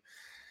 So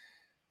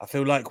I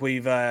feel like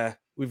we've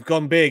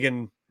gone big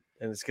and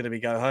it's going to be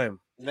go home.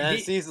 Man,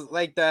 seasons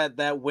like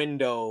that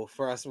window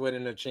for us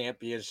winning a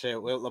championship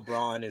with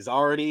LeBron is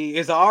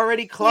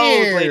already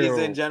closed, ladies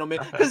and gentlemen.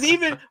 Because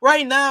even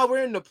right now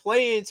we're in the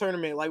play-in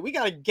tournament. Like we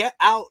gotta get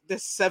out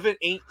this 7,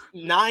 8,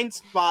 9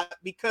 spot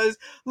because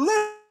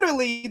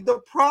literally the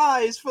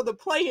prize for the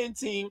play-in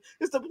team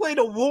is to play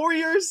the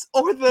Warriors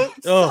or the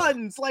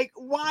Suns. Like,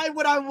 why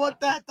would I want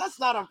that? That's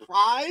not a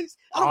prize.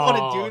 I don't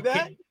want to do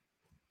that.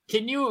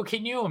 Can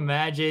you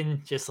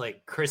imagine just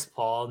like Chris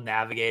Paul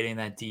navigating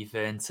that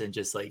defense and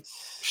just like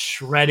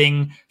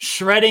shredding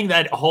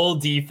that whole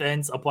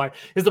defense apart?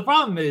 Because the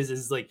problem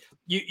is like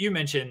you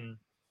mentioned,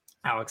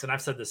 Alex, and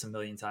I've said this a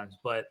million times,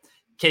 but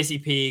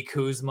KCP,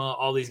 Kuzma,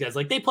 all these guys,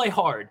 like they play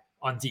hard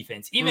on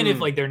defense, even if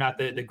like they're not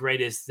the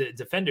greatest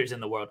defenders in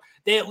the world.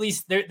 They at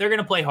least they're going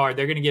to play hard.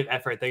 They're going to give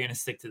effort. They're going to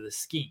stick to the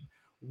scheme.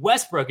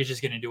 Westbrook is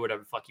just going to do whatever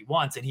the fuck he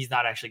wants, and he's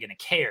not actually going to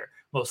care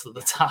most of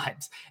the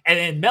times. And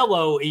then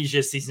Melo, he's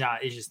just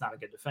not a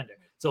good defender.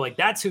 So like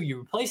that's who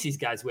you replace these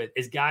guys with,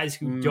 is guys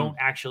who don't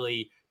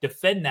actually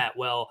defend that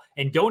well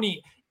and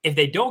if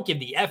they don't give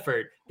the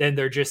effort, then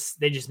they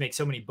just make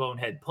so many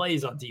bonehead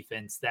plays on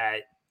defense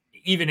that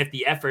even if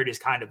the effort is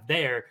kind of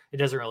there, it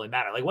doesn't really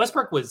matter. Like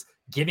Westbrook was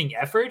giving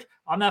effort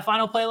on that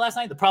final play last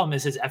night. The problem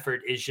is his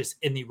effort is just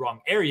in the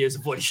wrong areas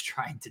of what he's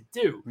trying to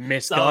do.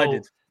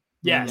 Misguided.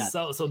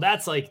 So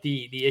that's like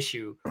the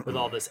issue with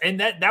all this. And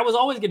that was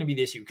always going to be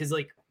the issue because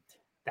like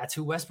that's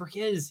who Westbrook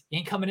is. He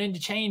ain't coming in to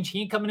change.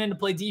 He ain't coming in to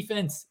play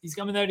defense. He's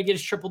coming there to get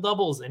his triple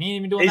doubles, and he ain't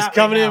even doing that. He's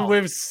coming in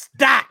with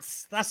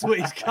stats. That's what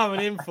he's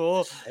coming in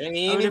for. And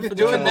he ain't even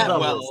doing that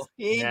well.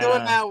 He ain't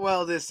doing that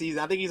well this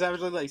season. I think he's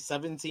averaging like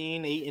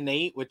 17, 8 and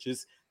 8, which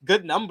is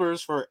good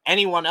numbers for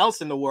anyone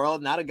else in the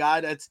world. Not a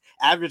guy that's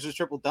averaged a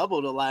triple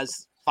double the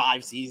last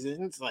 5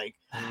 seasons. Like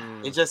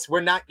it just,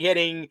 we're not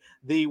getting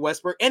the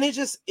Westbrook, and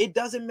it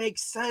doesn't make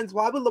sense.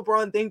 Why would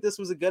LeBron think this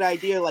was a good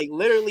idea? Like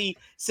literally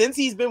since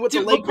he's been with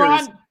the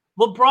Lakers.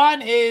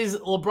 LeBron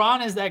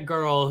is that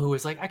girl who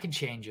is like, I can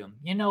change him.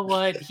 You know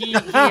what? He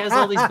has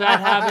all these bad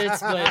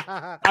habits, but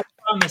I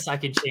promise I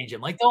can change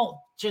him. Like, don't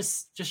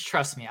just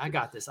trust me. I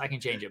got this. I can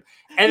change him.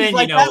 And he's then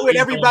like that with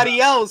everybody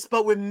else,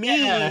 but with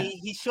me,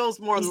 he shows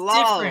more he's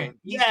love. Different.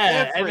 He's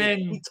different. And then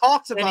he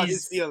talks about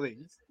his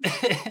feelings.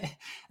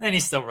 Then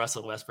he's still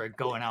Russell Westbrook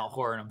going out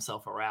whoring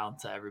himself around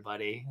to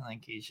everybody.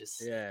 Like he's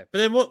just But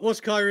then what's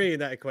Kyrie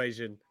in that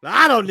equation? Like,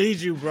 I don't need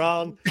you,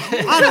 Bron.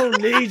 I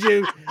don't need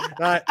you.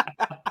 Like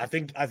I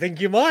think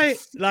you might.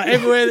 Like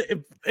everywhere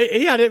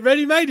he had it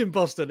ready made in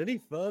Boston and he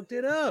fucked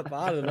it up.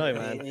 I don't know,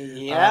 man.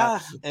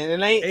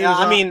 And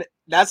I mean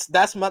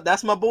that's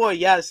my boy.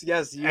 Yes.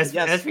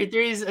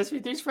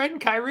 SB3's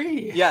friend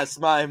Kyrie. Yes,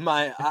 my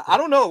I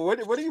don't know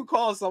what do you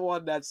call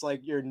someone that's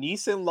like your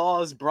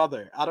niece-in-law's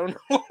brother? I don't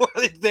know.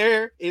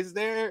 Is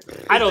there?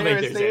 I don't think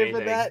there's there's anything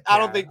for that. Yeah, I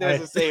don't think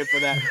there's a saying for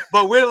that.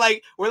 But we're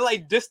like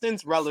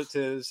distant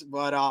relatives.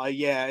 But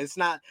it's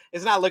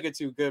not looking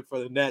too good for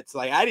the Nets.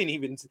 Like I didn't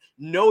even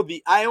know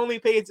I only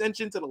pay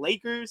attention to the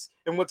Lakers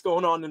and what's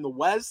going on in the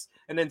West,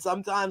 and then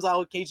sometimes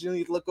I'll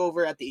occasionally look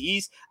over at the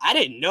East. I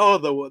didn't know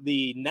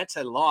the Nets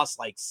had lost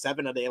like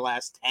 7 of their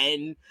last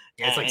 10.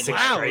 Yeah, it's like 6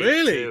 wow, straight,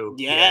 really? too.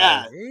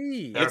 Yeah.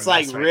 It's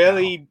like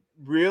right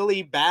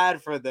really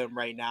bad for them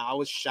right now. I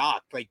was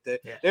shocked. Like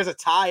there's a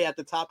tie at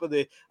the top of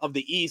the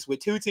East with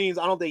 2 teams.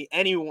 I don't think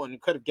anyone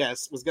could have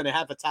guessed was going to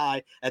have a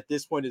tie at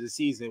this point of the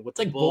season with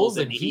the Bulls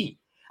and Heat.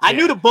 I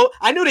knew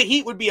the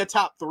Heat would be a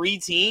top 3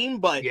 team,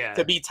 but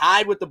to be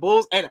tied with the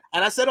Bulls, and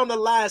I said on the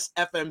last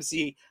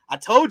FMC, I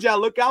told y'all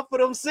look out for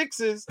them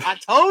Sixers. I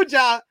told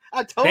y'all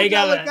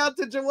look out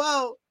to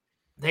Joel.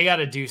 They got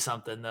to do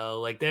something though.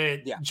 Like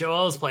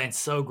Joel's playing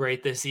so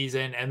great this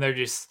season, and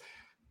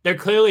they're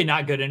clearly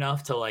not good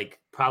enough to like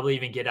probably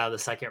even get out of the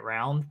second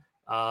round.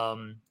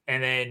 And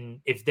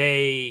then if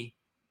they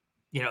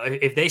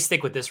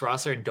stick with this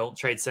roster and don't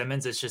trade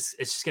Simmons, it's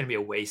just going to be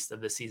a waste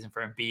of the season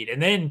for Embiid.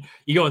 And then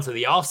you go into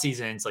the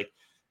offseason, it's like,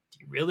 do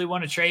you really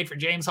want to trade for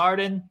James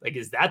Harden? Like,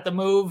 is that the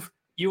move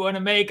you want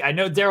to make? I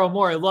know Daryl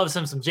Morey loves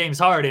him some James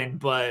Harden,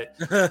 but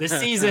this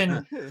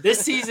season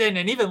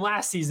and even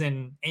last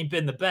season ain't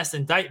been the best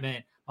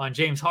indictment on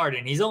James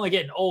Harden. He's only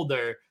getting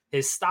older.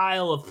 his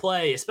style of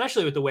play,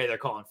 especially with the way they're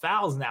calling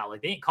fouls now.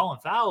 Like, they ain't calling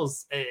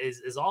fouls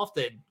as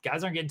often.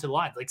 Guys aren't getting to the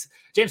lines. Like,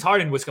 James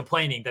Harden was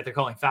complaining that they're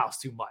calling fouls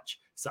too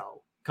much.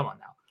 So come on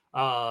now.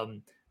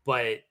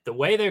 But the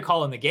way they're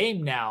calling the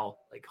game now,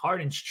 like,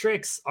 Harden's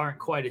tricks aren't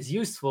quite as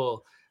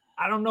useful.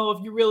 I don't know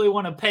if you really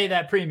want to pay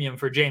that premium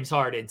for James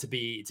Harden to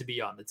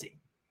be on the team.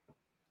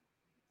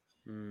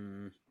 I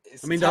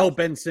mean, the whole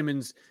Ben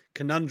Simmons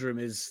conundrum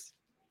is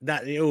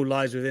that it all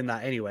lies within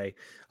that anyway.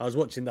 I was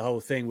watching the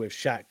whole thing with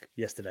Shaq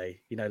yesterday,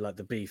 like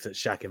the beef that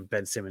Shaq and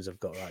Ben Simmons have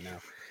got right now.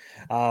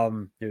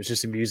 It was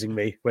just amusing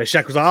me where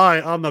Shaq was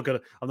like, I'm not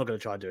gonna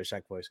try and do a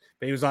Shaq voice,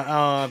 but he was like,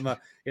 I'm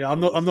not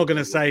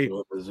gonna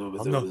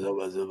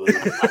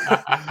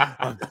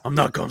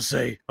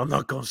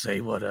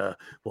say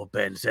what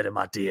Ben said in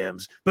my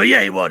DMs, but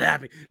yeah, he wasn't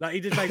happy. Like,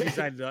 he just basically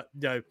saying that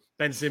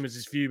Ben Simmons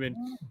is fuming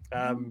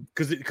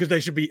because they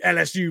should be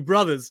LSU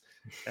brothers,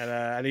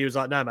 and he was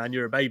like, no man,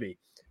 you're a baby.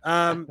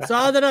 So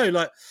I don't know,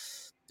 like,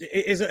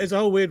 it's a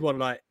whole weird one.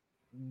 Like,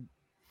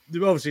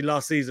 obviously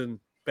last season,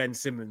 Ben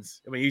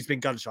Simmons, I mean, he's been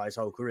gun shy his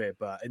whole career,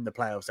 but in the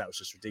playoffs, that was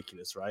just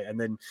ridiculous, right? And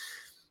then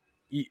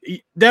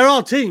there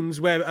are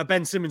teams where a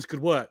Ben Simmons could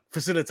work.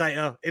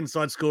 Facilitator,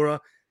 inside scorer.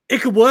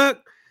 It could work.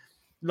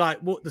 Like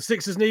what the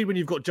Sixers need when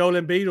you've got Joel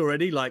Embiid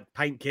already, like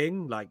Paint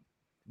King, like,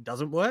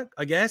 doesn't work,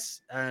 I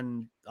guess.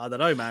 And I don't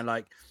know, man,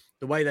 like,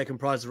 the way they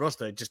comprise the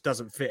roster just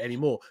doesn't fit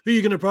anymore. Who are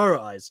you going to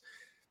prioritize?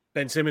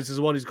 Ben Simmons is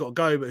the one who's got to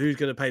go, but who's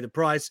going to pay the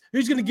price?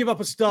 Who's going to give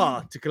up a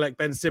star to collect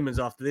Ben Simmons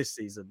after this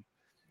season?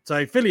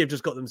 So Philly have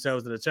just got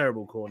themselves in a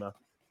terrible corner.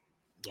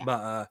 Yeah.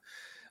 But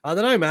I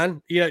don't know,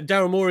 man.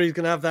 Daryl Morey is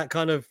going to have that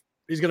kind of,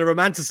 he's going to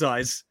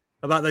romanticize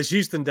about those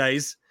Houston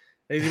days.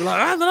 And he's like,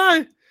 I don't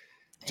know.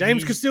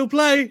 James could still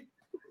play.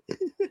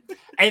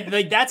 And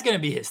like, that's going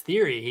to be his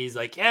theory. He's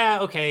like, yeah,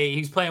 okay.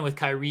 He's playing with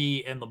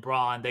Kyrie and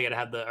LeBron. They got to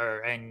have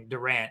and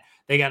Durant.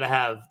 They got to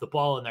have the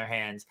ball in their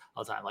hands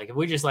all the time. Like, if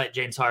we just let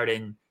James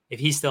Harden, if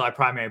he's still our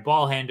primary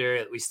ball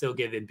handler, we still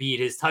give Embiid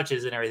his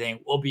touches and everything,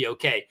 we'll be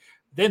okay.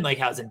 Then, like,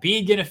 how's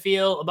Embiid going to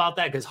feel about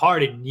that? Because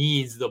Harden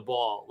needs the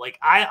ball. Like,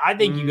 I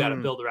think you got to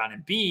build around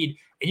Embiid,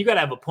 and you got to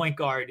have a point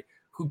guard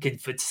who can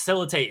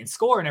facilitate and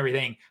score and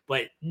everything,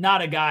 but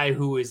not a guy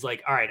who is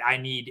like, all right, I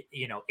need,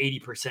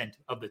 80%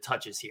 of the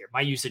touches here.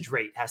 My usage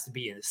rate has to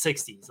be in the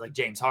 60s, like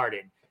James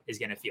Harden is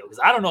going to feel.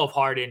 Because I don't know if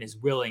Harden is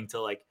willing to,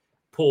 like,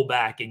 pull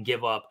back and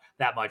give up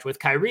that much. With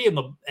Kyrie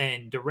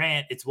and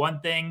Durant, it's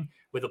one thing.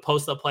 With a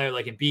post-up player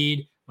like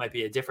Embiid, might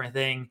be a different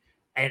thing.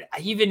 And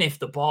even if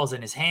the ball's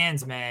in his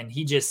hands, man,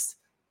 it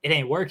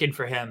ain't working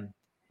for him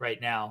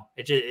right now.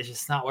 It's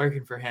just not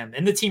working for him.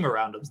 And the team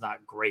around him is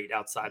not great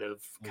outside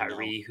of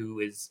Kyrie, who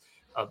is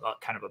a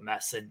kind of a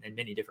mess in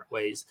many different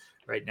ways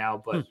right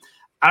now. But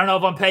I don't know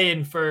if I'm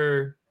paying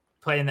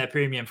that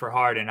premium for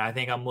Harden. I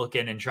think I'm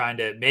looking and trying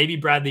to maybe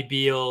Bradley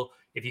Beal,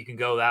 if you can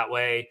go that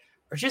way,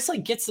 or just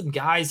like get some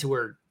guys who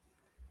are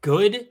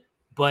good,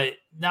 but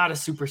not a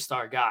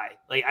superstar guy.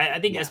 Like I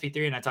think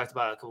SP3 and I talked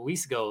about it a couple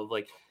weeks ago of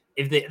like,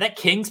 if that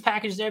Kings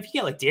package there, if you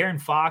get like De'Aaron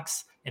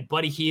Fox and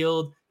Buddy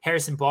Hield,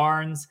 Harrison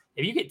Barnes,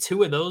 if you get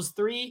two of those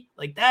three,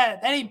 like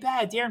that ain't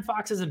bad. De'Aaron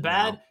Fox isn't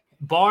bad. No.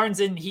 Barnes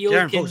and Hield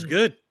De'Aaron Fox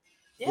good.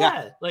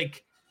 Yeah,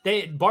 like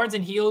Barnes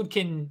and Hield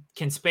can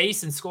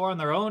space and score on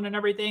their own and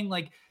everything.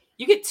 Like,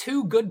 you get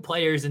two good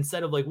players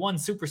instead of like one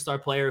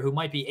superstar player who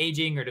might be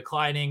aging or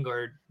declining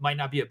or might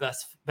not be a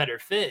better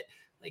fit.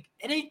 Like,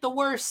 it ain't the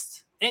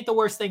worst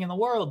thing in the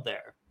world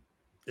there.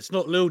 It's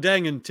not Lil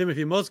Deng and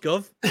Timothy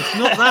Mozgov. It's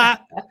not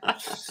that.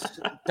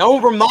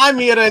 Don't remind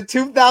me of the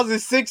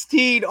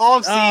 2016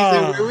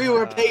 offseason where we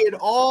were paying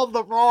all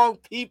the wrong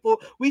people.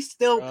 We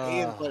still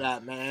paying for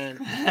that, man.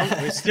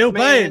 We're still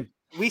paying.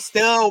 We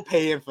still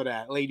paying for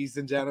that, ladies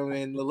and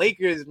gentlemen. The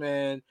Lakers,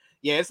 man.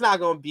 Yeah, it's not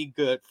going to be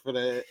good for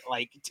the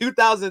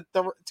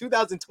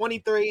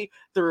 2023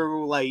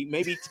 through like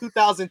maybe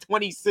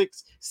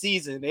 2026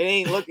 season. It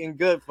ain't looking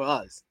good for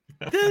us.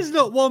 There's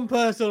not one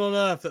person on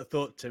earth that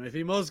thought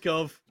Timothy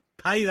Mozgov,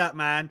 pay that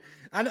man.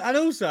 And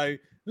also,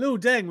 Lil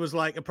Deng was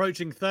like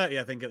approaching 30,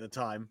 I think, at the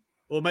time.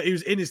 Or he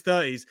was in his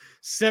 30s.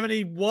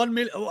 71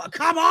 million. Oh,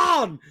 come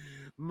on!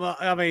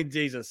 I mean,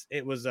 Jesus,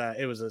 it was a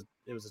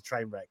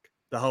train wreck.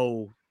 The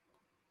whole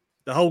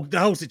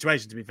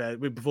situation, to be fair,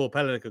 before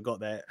Pelinka got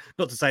there.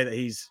 Not to say that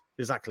he's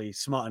exactly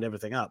smartened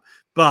everything up,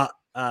 but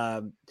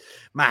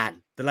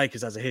man, the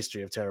Lakers has a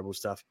history of terrible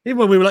stuff. Even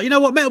when we were like, you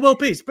know what, Meta World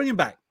Peace, bring him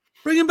back.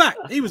 Bring him back.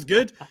 He was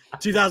good.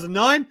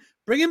 2009,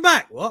 bring him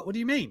back. What do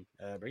you mean?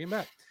 Bring him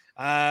back.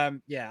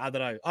 Yeah, I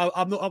don't know.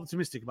 I'm not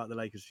optimistic about the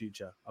Lakers'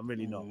 future. I'm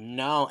really not.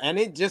 No, and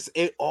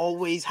it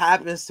always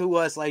happens to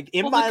us. Like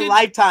in my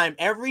lifetime,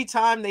 every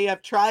time they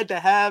have tried to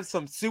have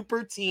some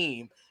super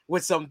team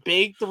with some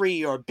big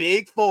three or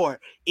big four,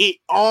 it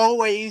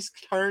always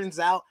turns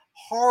out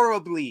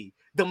horribly.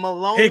 the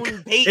Malone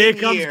Payton Here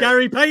comes year.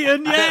 Gary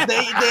Payton, yeah.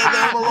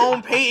 The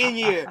Malone Payton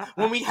year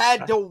when we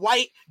had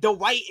Dwight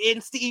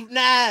and Steve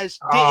Nash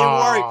didn't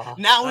work.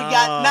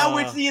 Now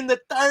we're seeing the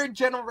third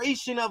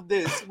generation of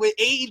this with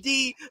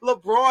AD,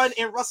 LeBron,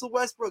 and Russell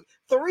Westbrook.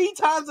 3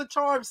 times a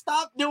charm.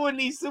 Stop doing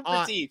these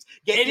super teams.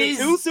 Get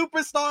your 2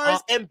 superstars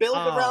and build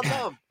around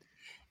them.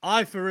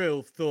 I, for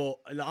real, thought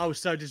I was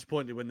so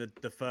disappointed when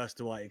the first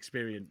Dwight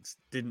experience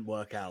didn't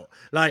work out.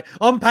 Like,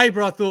 on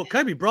paper, I thought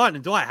Kobe Bryant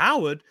and Dwight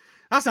Howard,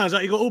 that sounds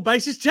like you got all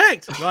bases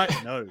checked. Right?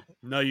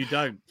 No, you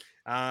don't.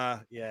 Yeah,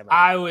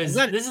 man.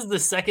 This is the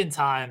second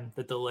time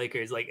that the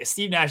Lakers, like,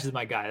 Steve Nash is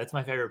my guy. That's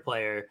my favorite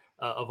player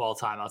of all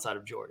time outside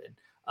of Jordan.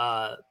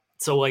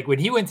 So, like, when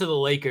he went to the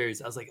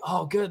Lakers, I was like,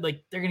 oh, good.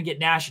 Like, they're going to get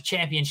Nash a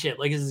championship.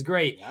 Like, this is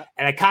great. Yeah.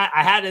 And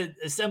I had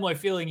a similar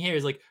feeling here.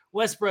 It's like,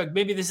 Westbrook,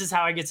 maybe this is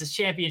how he gets his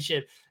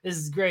championship. This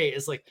is great.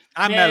 It's like,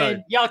 I'm man,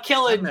 Melo. Y'all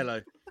killing.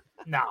 Melo.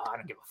 No, I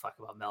don't give a fuck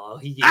about Melo.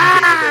 He gave me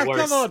the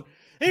worst. Come on.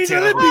 He's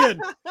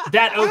Olympian.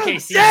 That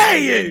OKC dare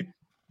season, you?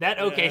 That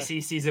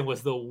OKC season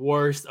was the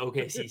worst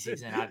OKC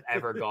season I've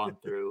ever gone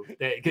through.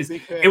 Because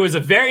it was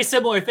a very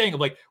similar thing of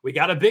like, we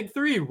got a big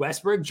 3,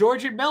 Westbrook,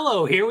 George, and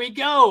Melo. Here we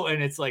go.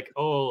 And it's like,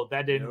 oh,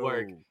 that didn't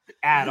work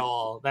at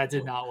all. That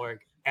did not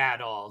work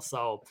at all.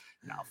 So,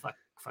 no, fuck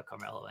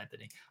Carmelo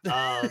Anthony.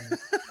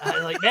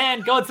 Like, man,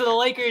 going to the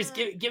Lakers,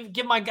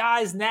 give my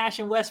guys Nash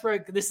and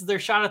Westbrook. This is their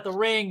shot at the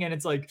ring, and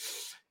it's like,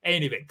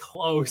 ain't even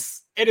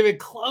close. Ain't even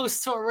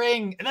close to a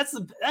ring. And that's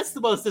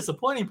the most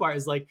disappointing part.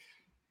 Is like,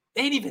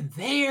 they ain't even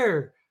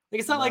there. Like,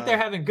 it's not like they're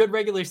having good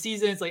regular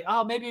season. It's like,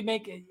 oh, maybe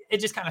it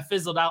just kind of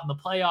fizzled out in the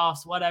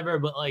playoffs, whatever.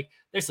 But like,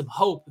 there's some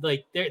hope.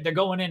 Like, they're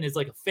going in as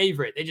like a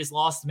favorite. They just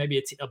lost to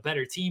maybe a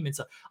better team, and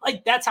so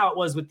like that's how it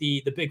was with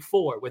the Big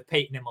 4 with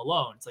Peyton and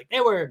Malone. It's like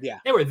they were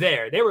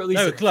there. They were at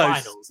least in the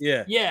finals.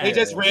 Yeah. They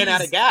just ran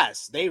out of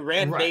gas. They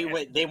ran.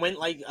 Right. They went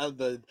like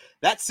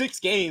that 6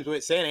 games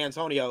with San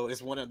Antonio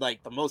is one of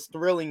like the most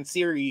thrilling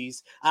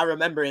series I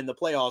remember in the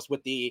playoffs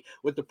with the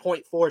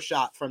 .4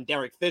 shot from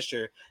Derek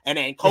Fisher, and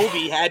then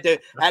Kobe had to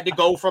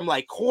go from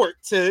like court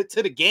to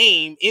the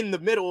game in the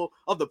middle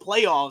of the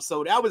playoffs.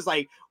 So that was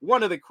like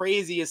one of the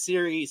craziest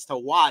series to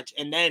watch.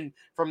 And then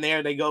from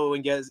there they go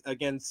and get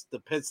against the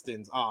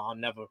Pistons. Oh,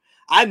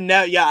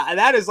 yeah,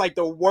 that is like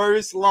the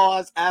worst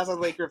loss as a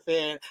Laker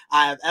fan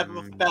I have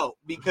ever felt,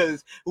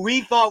 because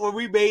we thought when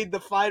we made the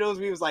finals,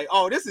 we was like,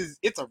 oh,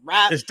 it's a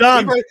wrap. It's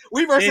done.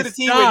 We versus a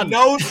team with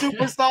no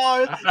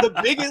superstars.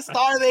 The biggest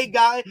star they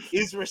got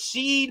is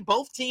Rashid.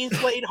 Both teams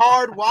played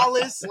hard.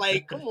 Wallace,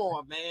 like, come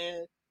on,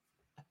 man.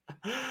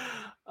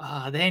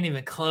 They ain't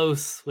even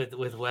close with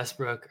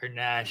Westbrook or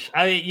Nash.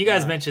 I mean, you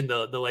guys mentioned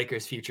the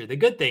Lakers' future. The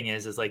good thing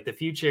is like the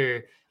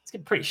future, it's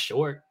getting pretty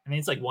short. I mean,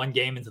 it's like 1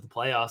 game into the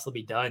playoffs, they'll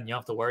be done. You don't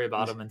have to worry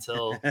about them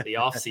until the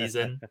off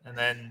season, and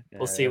then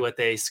we'll see what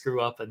they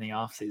screw up in the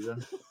off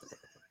season.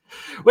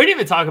 We didn't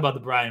even talk about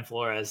the Brian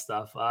Flores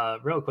stuff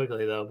real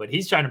quickly though, but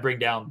he's trying to bring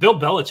down Bill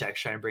Belichick's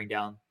trying to bring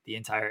down the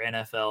entire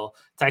NFL,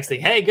 texting,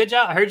 "Hey, good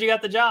job! I heard you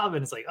got the job,"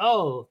 and it's like,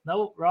 "Oh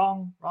no,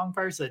 wrong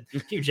person."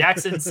 Hugh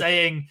Jackson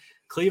saying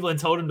Cleveland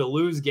told him to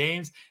lose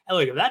games. And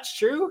look, if that's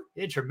true, he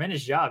did a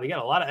tremendous job. He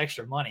got a lot of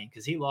extra money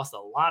because he lost a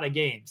lot of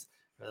games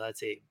for that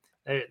team.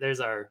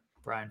 There's our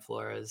Brian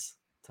Flores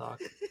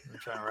talk. I'm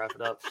trying to wrap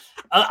it up.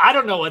 I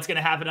don't know what's going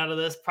to happen out of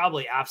this.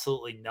 Probably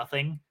absolutely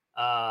nothing.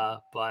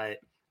 But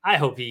I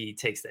hope he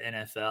takes the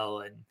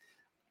NFL, and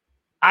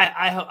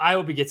I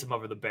hope he gets him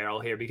over the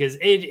barrel here, because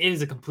it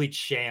is a complete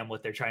sham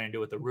what they're trying to do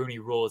with the Rooney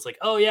Rule. It's like,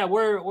 oh yeah,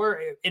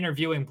 we're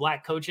interviewing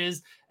black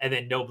coaches, and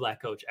then no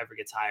black coach ever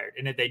gets hired.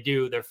 And if they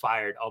do, they're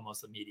fired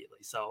almost immediately.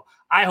 So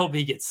I hope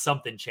he gets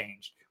something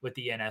changed with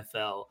the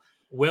NFL.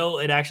 Will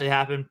it actually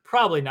happen?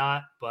 Probably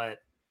not, but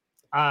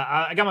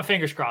I got my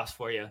fingers crossed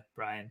for you,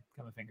 Brian.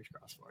 Got my fingers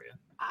crossed for you.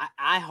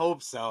 I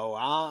hope so.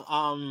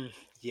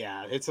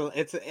 Yeah,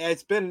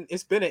 it's been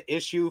an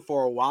issue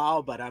for a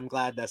while, but I'm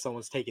glad that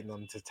someone's taking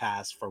them to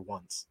task for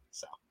once.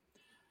 So,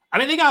 I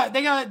mean, they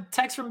got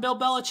text from Bill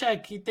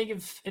Belichick. You think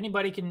if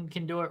anybody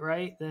can do it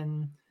right,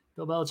 then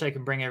Bill Belichick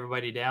can bring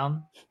everybody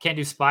down. Can't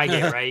do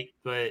Spygate right,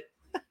 but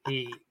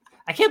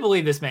I can't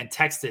believe this man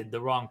texted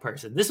the wrong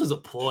person. This was a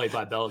ploy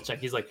by Belichick.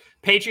 He's like,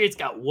 Patriots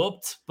got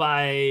whooped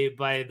by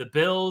the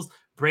Bills.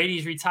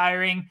 Brady's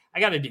retiring. I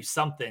got to do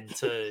something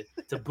to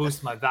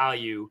boost my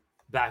value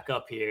back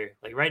up here.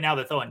 Like right now,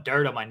 they're throwing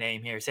dirt on my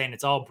name here, saying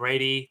it's all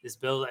Brady. This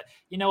Bill.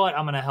 You know what?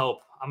 I'm gonna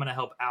help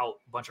out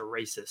a bunch of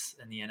racists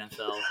in the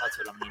NFL. That's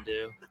what I'm gonna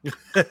do.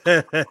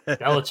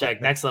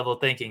 Belichick, next level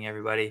thinking,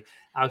 everybody.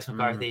 Alex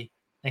McCarthy,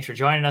 thanks for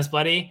joining us,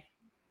 buddy.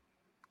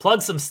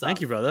 Plug some stuff.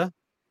 Thank you, brother.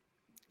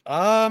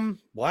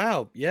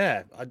 Wow,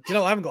 yeah. I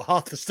haven't got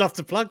half the stuff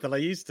to plug that I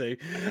used to.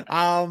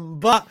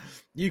 But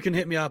you can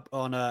hit me up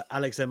on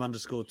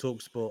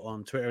AlexM_Talksport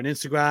on Twitter and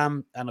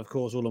Instagram, and of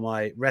course all of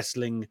my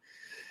wrestling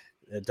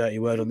dirty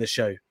word on this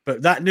show.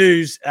 But that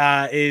news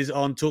is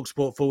on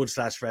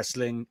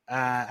Talksport/wrestling,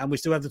 and we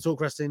still have the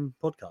Talk Wrestling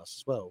podcast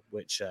as well,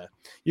 which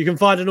you can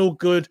find on all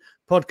good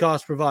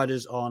podcast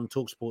providers on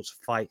Talksport's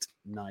Fight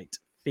Night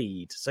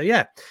feed. So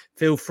yeah,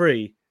 feel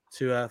free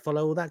to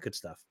follow all that good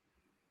stuff.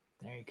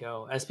 There you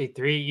go.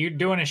 SP3, you're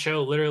doing a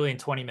show literally in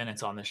 20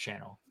 minutes on this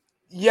channel.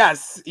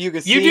 Yes, you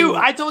can see. You do.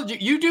 I told you,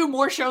 you do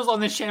more shows on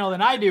this channel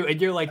than I do.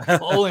 And you're like, well,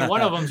 only one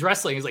of them's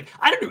wrestling. He's like,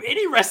 I don't do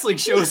any wrestling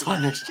shows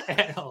on this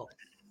channel.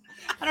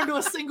 I don't do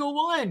a single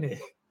one.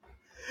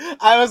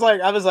 I was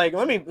like,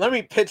 let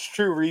me pitch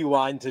True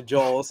Rewind to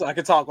Joel so I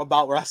could talk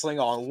about wrestling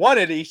on one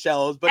of these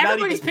shows. But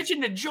everybody's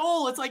pitching to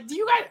Joel. It's like, do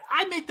you guys?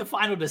 I make the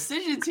final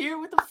decisions here.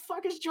 What the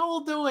fuck is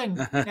Joel doing?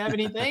 You have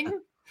anything?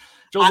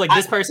 Joel's like,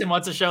 this person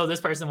wants a show.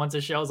 This person wants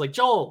a show. I was like,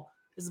 Joel,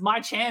 this is my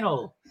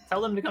channel.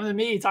 Tell them to come to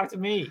me. Talk to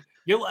me.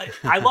 You're like,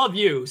 I love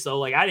you. So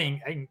like, I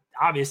didn't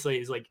obviously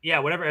he's like, yeah,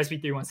 whatever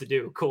SP3 wants to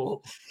do.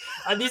 Cool.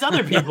 These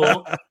other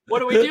people,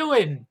 what are we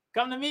doing?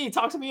 Come to me.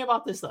 Talk to me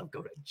about this stuff.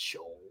 Go to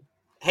Joel.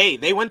 Hey,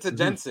 they went to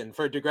Jensen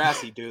for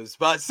Degrassi dudes.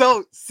 But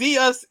so see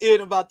us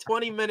in about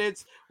 20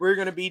 minutes. We're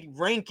going to be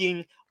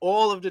ranking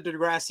all of the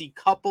Degrassi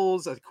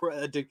couples, a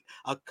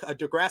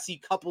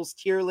Degrassi couples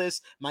tier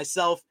list.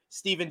 Myself,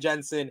 Steven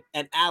Jensen,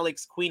 and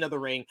Alex, Queen of the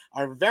Ring,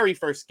 our very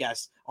first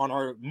guest on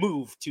our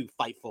move to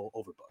Fightful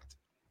Overbooked.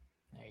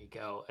 There you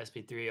go.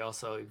 SP3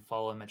 also, you can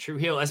follow him at True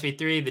Heel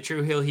SP3, the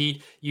True Heel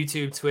Heat,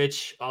 YouTube,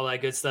 Twitch, all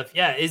that good stuff.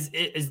 Yeah, is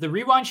the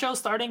Rewind show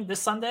starting this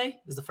Sunday?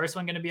 Is the first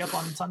one going to be up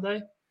on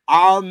Sunday?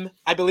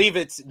 I believe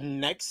it's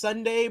next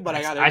Sunday, but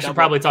I should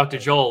probably talk to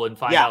Joel and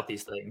find out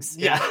these things.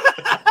 Yeah.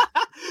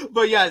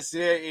 But yes,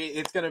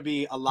 it's going to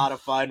be a lot of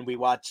fun. We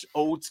watch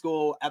old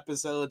school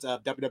episodes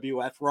of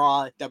WWF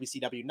Raw,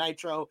 WCW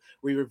Nitro.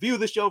 We review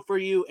the show for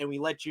you, and we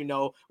let you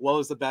know what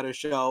was the better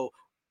show.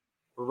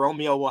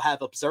 Romeo will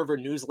have Observer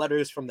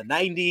newsletters from the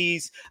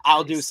 90s.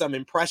 I'll do some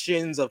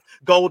impressions of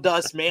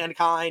Goldust,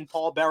 Mankind,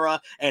 Paul Bearer,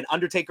 and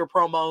Undertaker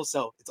promos.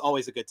 So it's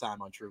always a good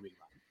time on True Rewind.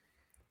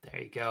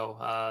 There you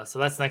go. So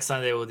that's next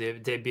Sunday. We'll be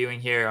debuting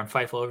here on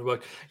Fightful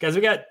Overbooked. Guys,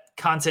 we got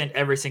content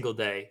every single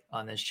day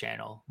on this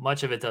channel.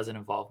 Much of it doesn't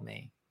involve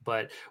me,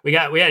 but we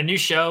had a new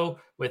show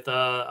with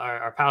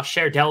our pal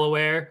Cher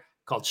Delaware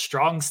called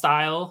Strong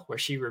Style, where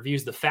she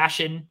reviews the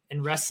fashion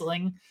in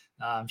wrestling.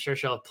 I'm sure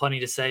she'll have plenty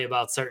to say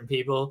about certain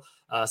people.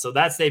 So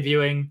that's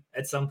debuting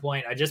at some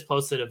point. I just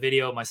posted a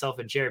video of myself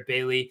and Jared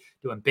Bailey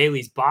doing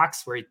Bailey's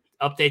Box, where he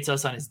updates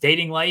us on his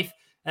dating life.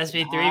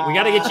 SP3, we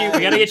gotta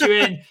get you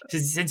in,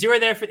 since you were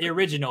there for the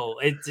original.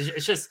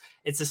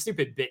 It's a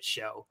stupid bitch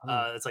show.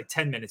 It's like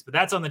 10 minutes, but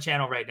that's on the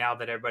channel right now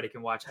that everybody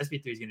can watch.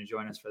 SP3 is going to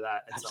join us for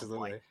that at some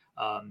point,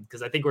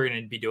 because I think we're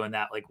going to be doing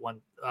that like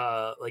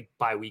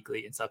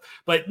bi-weekly and stuff.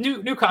 But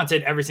new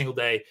content every single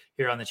day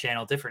here on the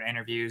channel. Different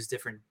interviews,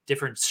 different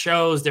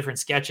shows, different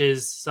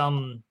sketches.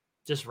 Some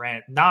just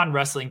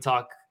non-wrestling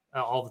talk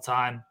all the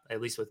time,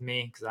 at least with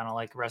me, because I don't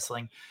like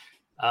wrestling.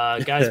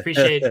 Guys,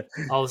 appreciate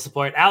all the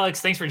support.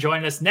 Alex, thanks for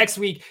joining us. Next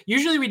week,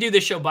 usually we do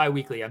this show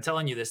bi-weekly. I'm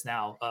telling you this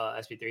now,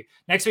 SP3.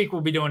 Next week, we'll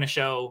be doing this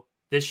show,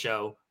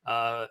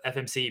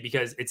 FMC,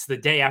 because it's the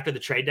day after the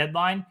trade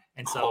deadline.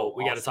 And so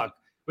we got to talk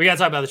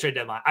about the trade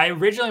deadline. I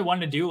originally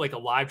wanted to do like a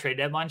live trade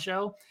deadline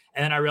show.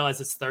 And then I realized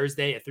it's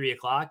Thursday at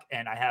 3:00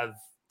 and I have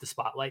the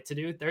spotlight to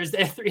do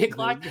Thursday at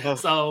 3:00.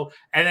 So,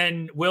 and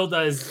then Will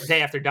does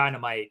Day After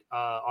Dynamite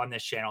on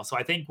this channel. So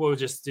I think we'll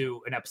just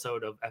do an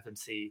episode of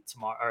FMC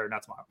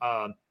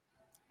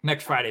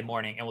next Friday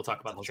morning, and we'll talk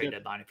about the trade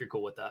deadline if you're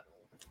cool with that.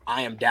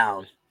 I am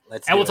down.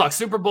 We'll talk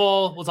Super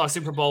Bowl. We'll talk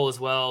Super Bowl as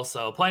well.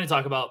 So plenty to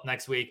talk about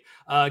next week.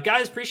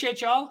 Guys, appreciate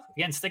y'all.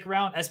 Again, stick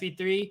around.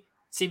 SB3,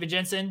 Steven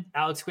Jensen,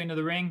 Alex, Queen of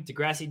the Ring,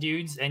 Degrassi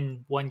dudes,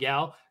 and one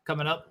gal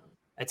coming up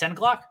at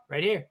 10:00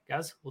 right here.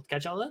 Guys, we'll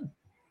catch y'all then.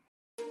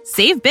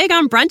 Save big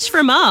on brunch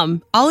for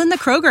mom, all in the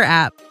Kroger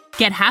app.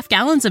 Get half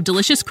gallons of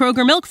delicious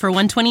Kroger milk for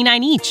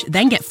 $1.29 each.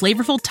 Then get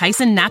flavorful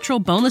Tyson natural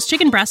boneless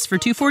chicken breasts for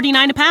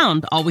 $2.49 a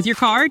pound, all with your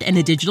card and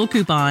a digital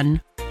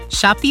coupon.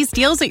 Shop these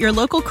deals at your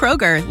local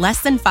Kroger,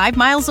 less than 5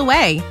 miles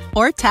away.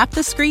 Or tap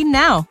the screen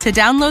now to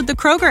download the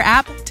Kroger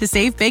app to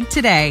save big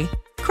today.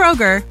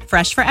 Kroger,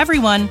 fresh for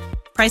everyone.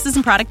 Prices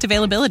and product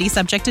availability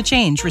subject to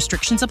change.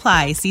 Restrictions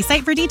apply. See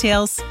site for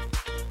details.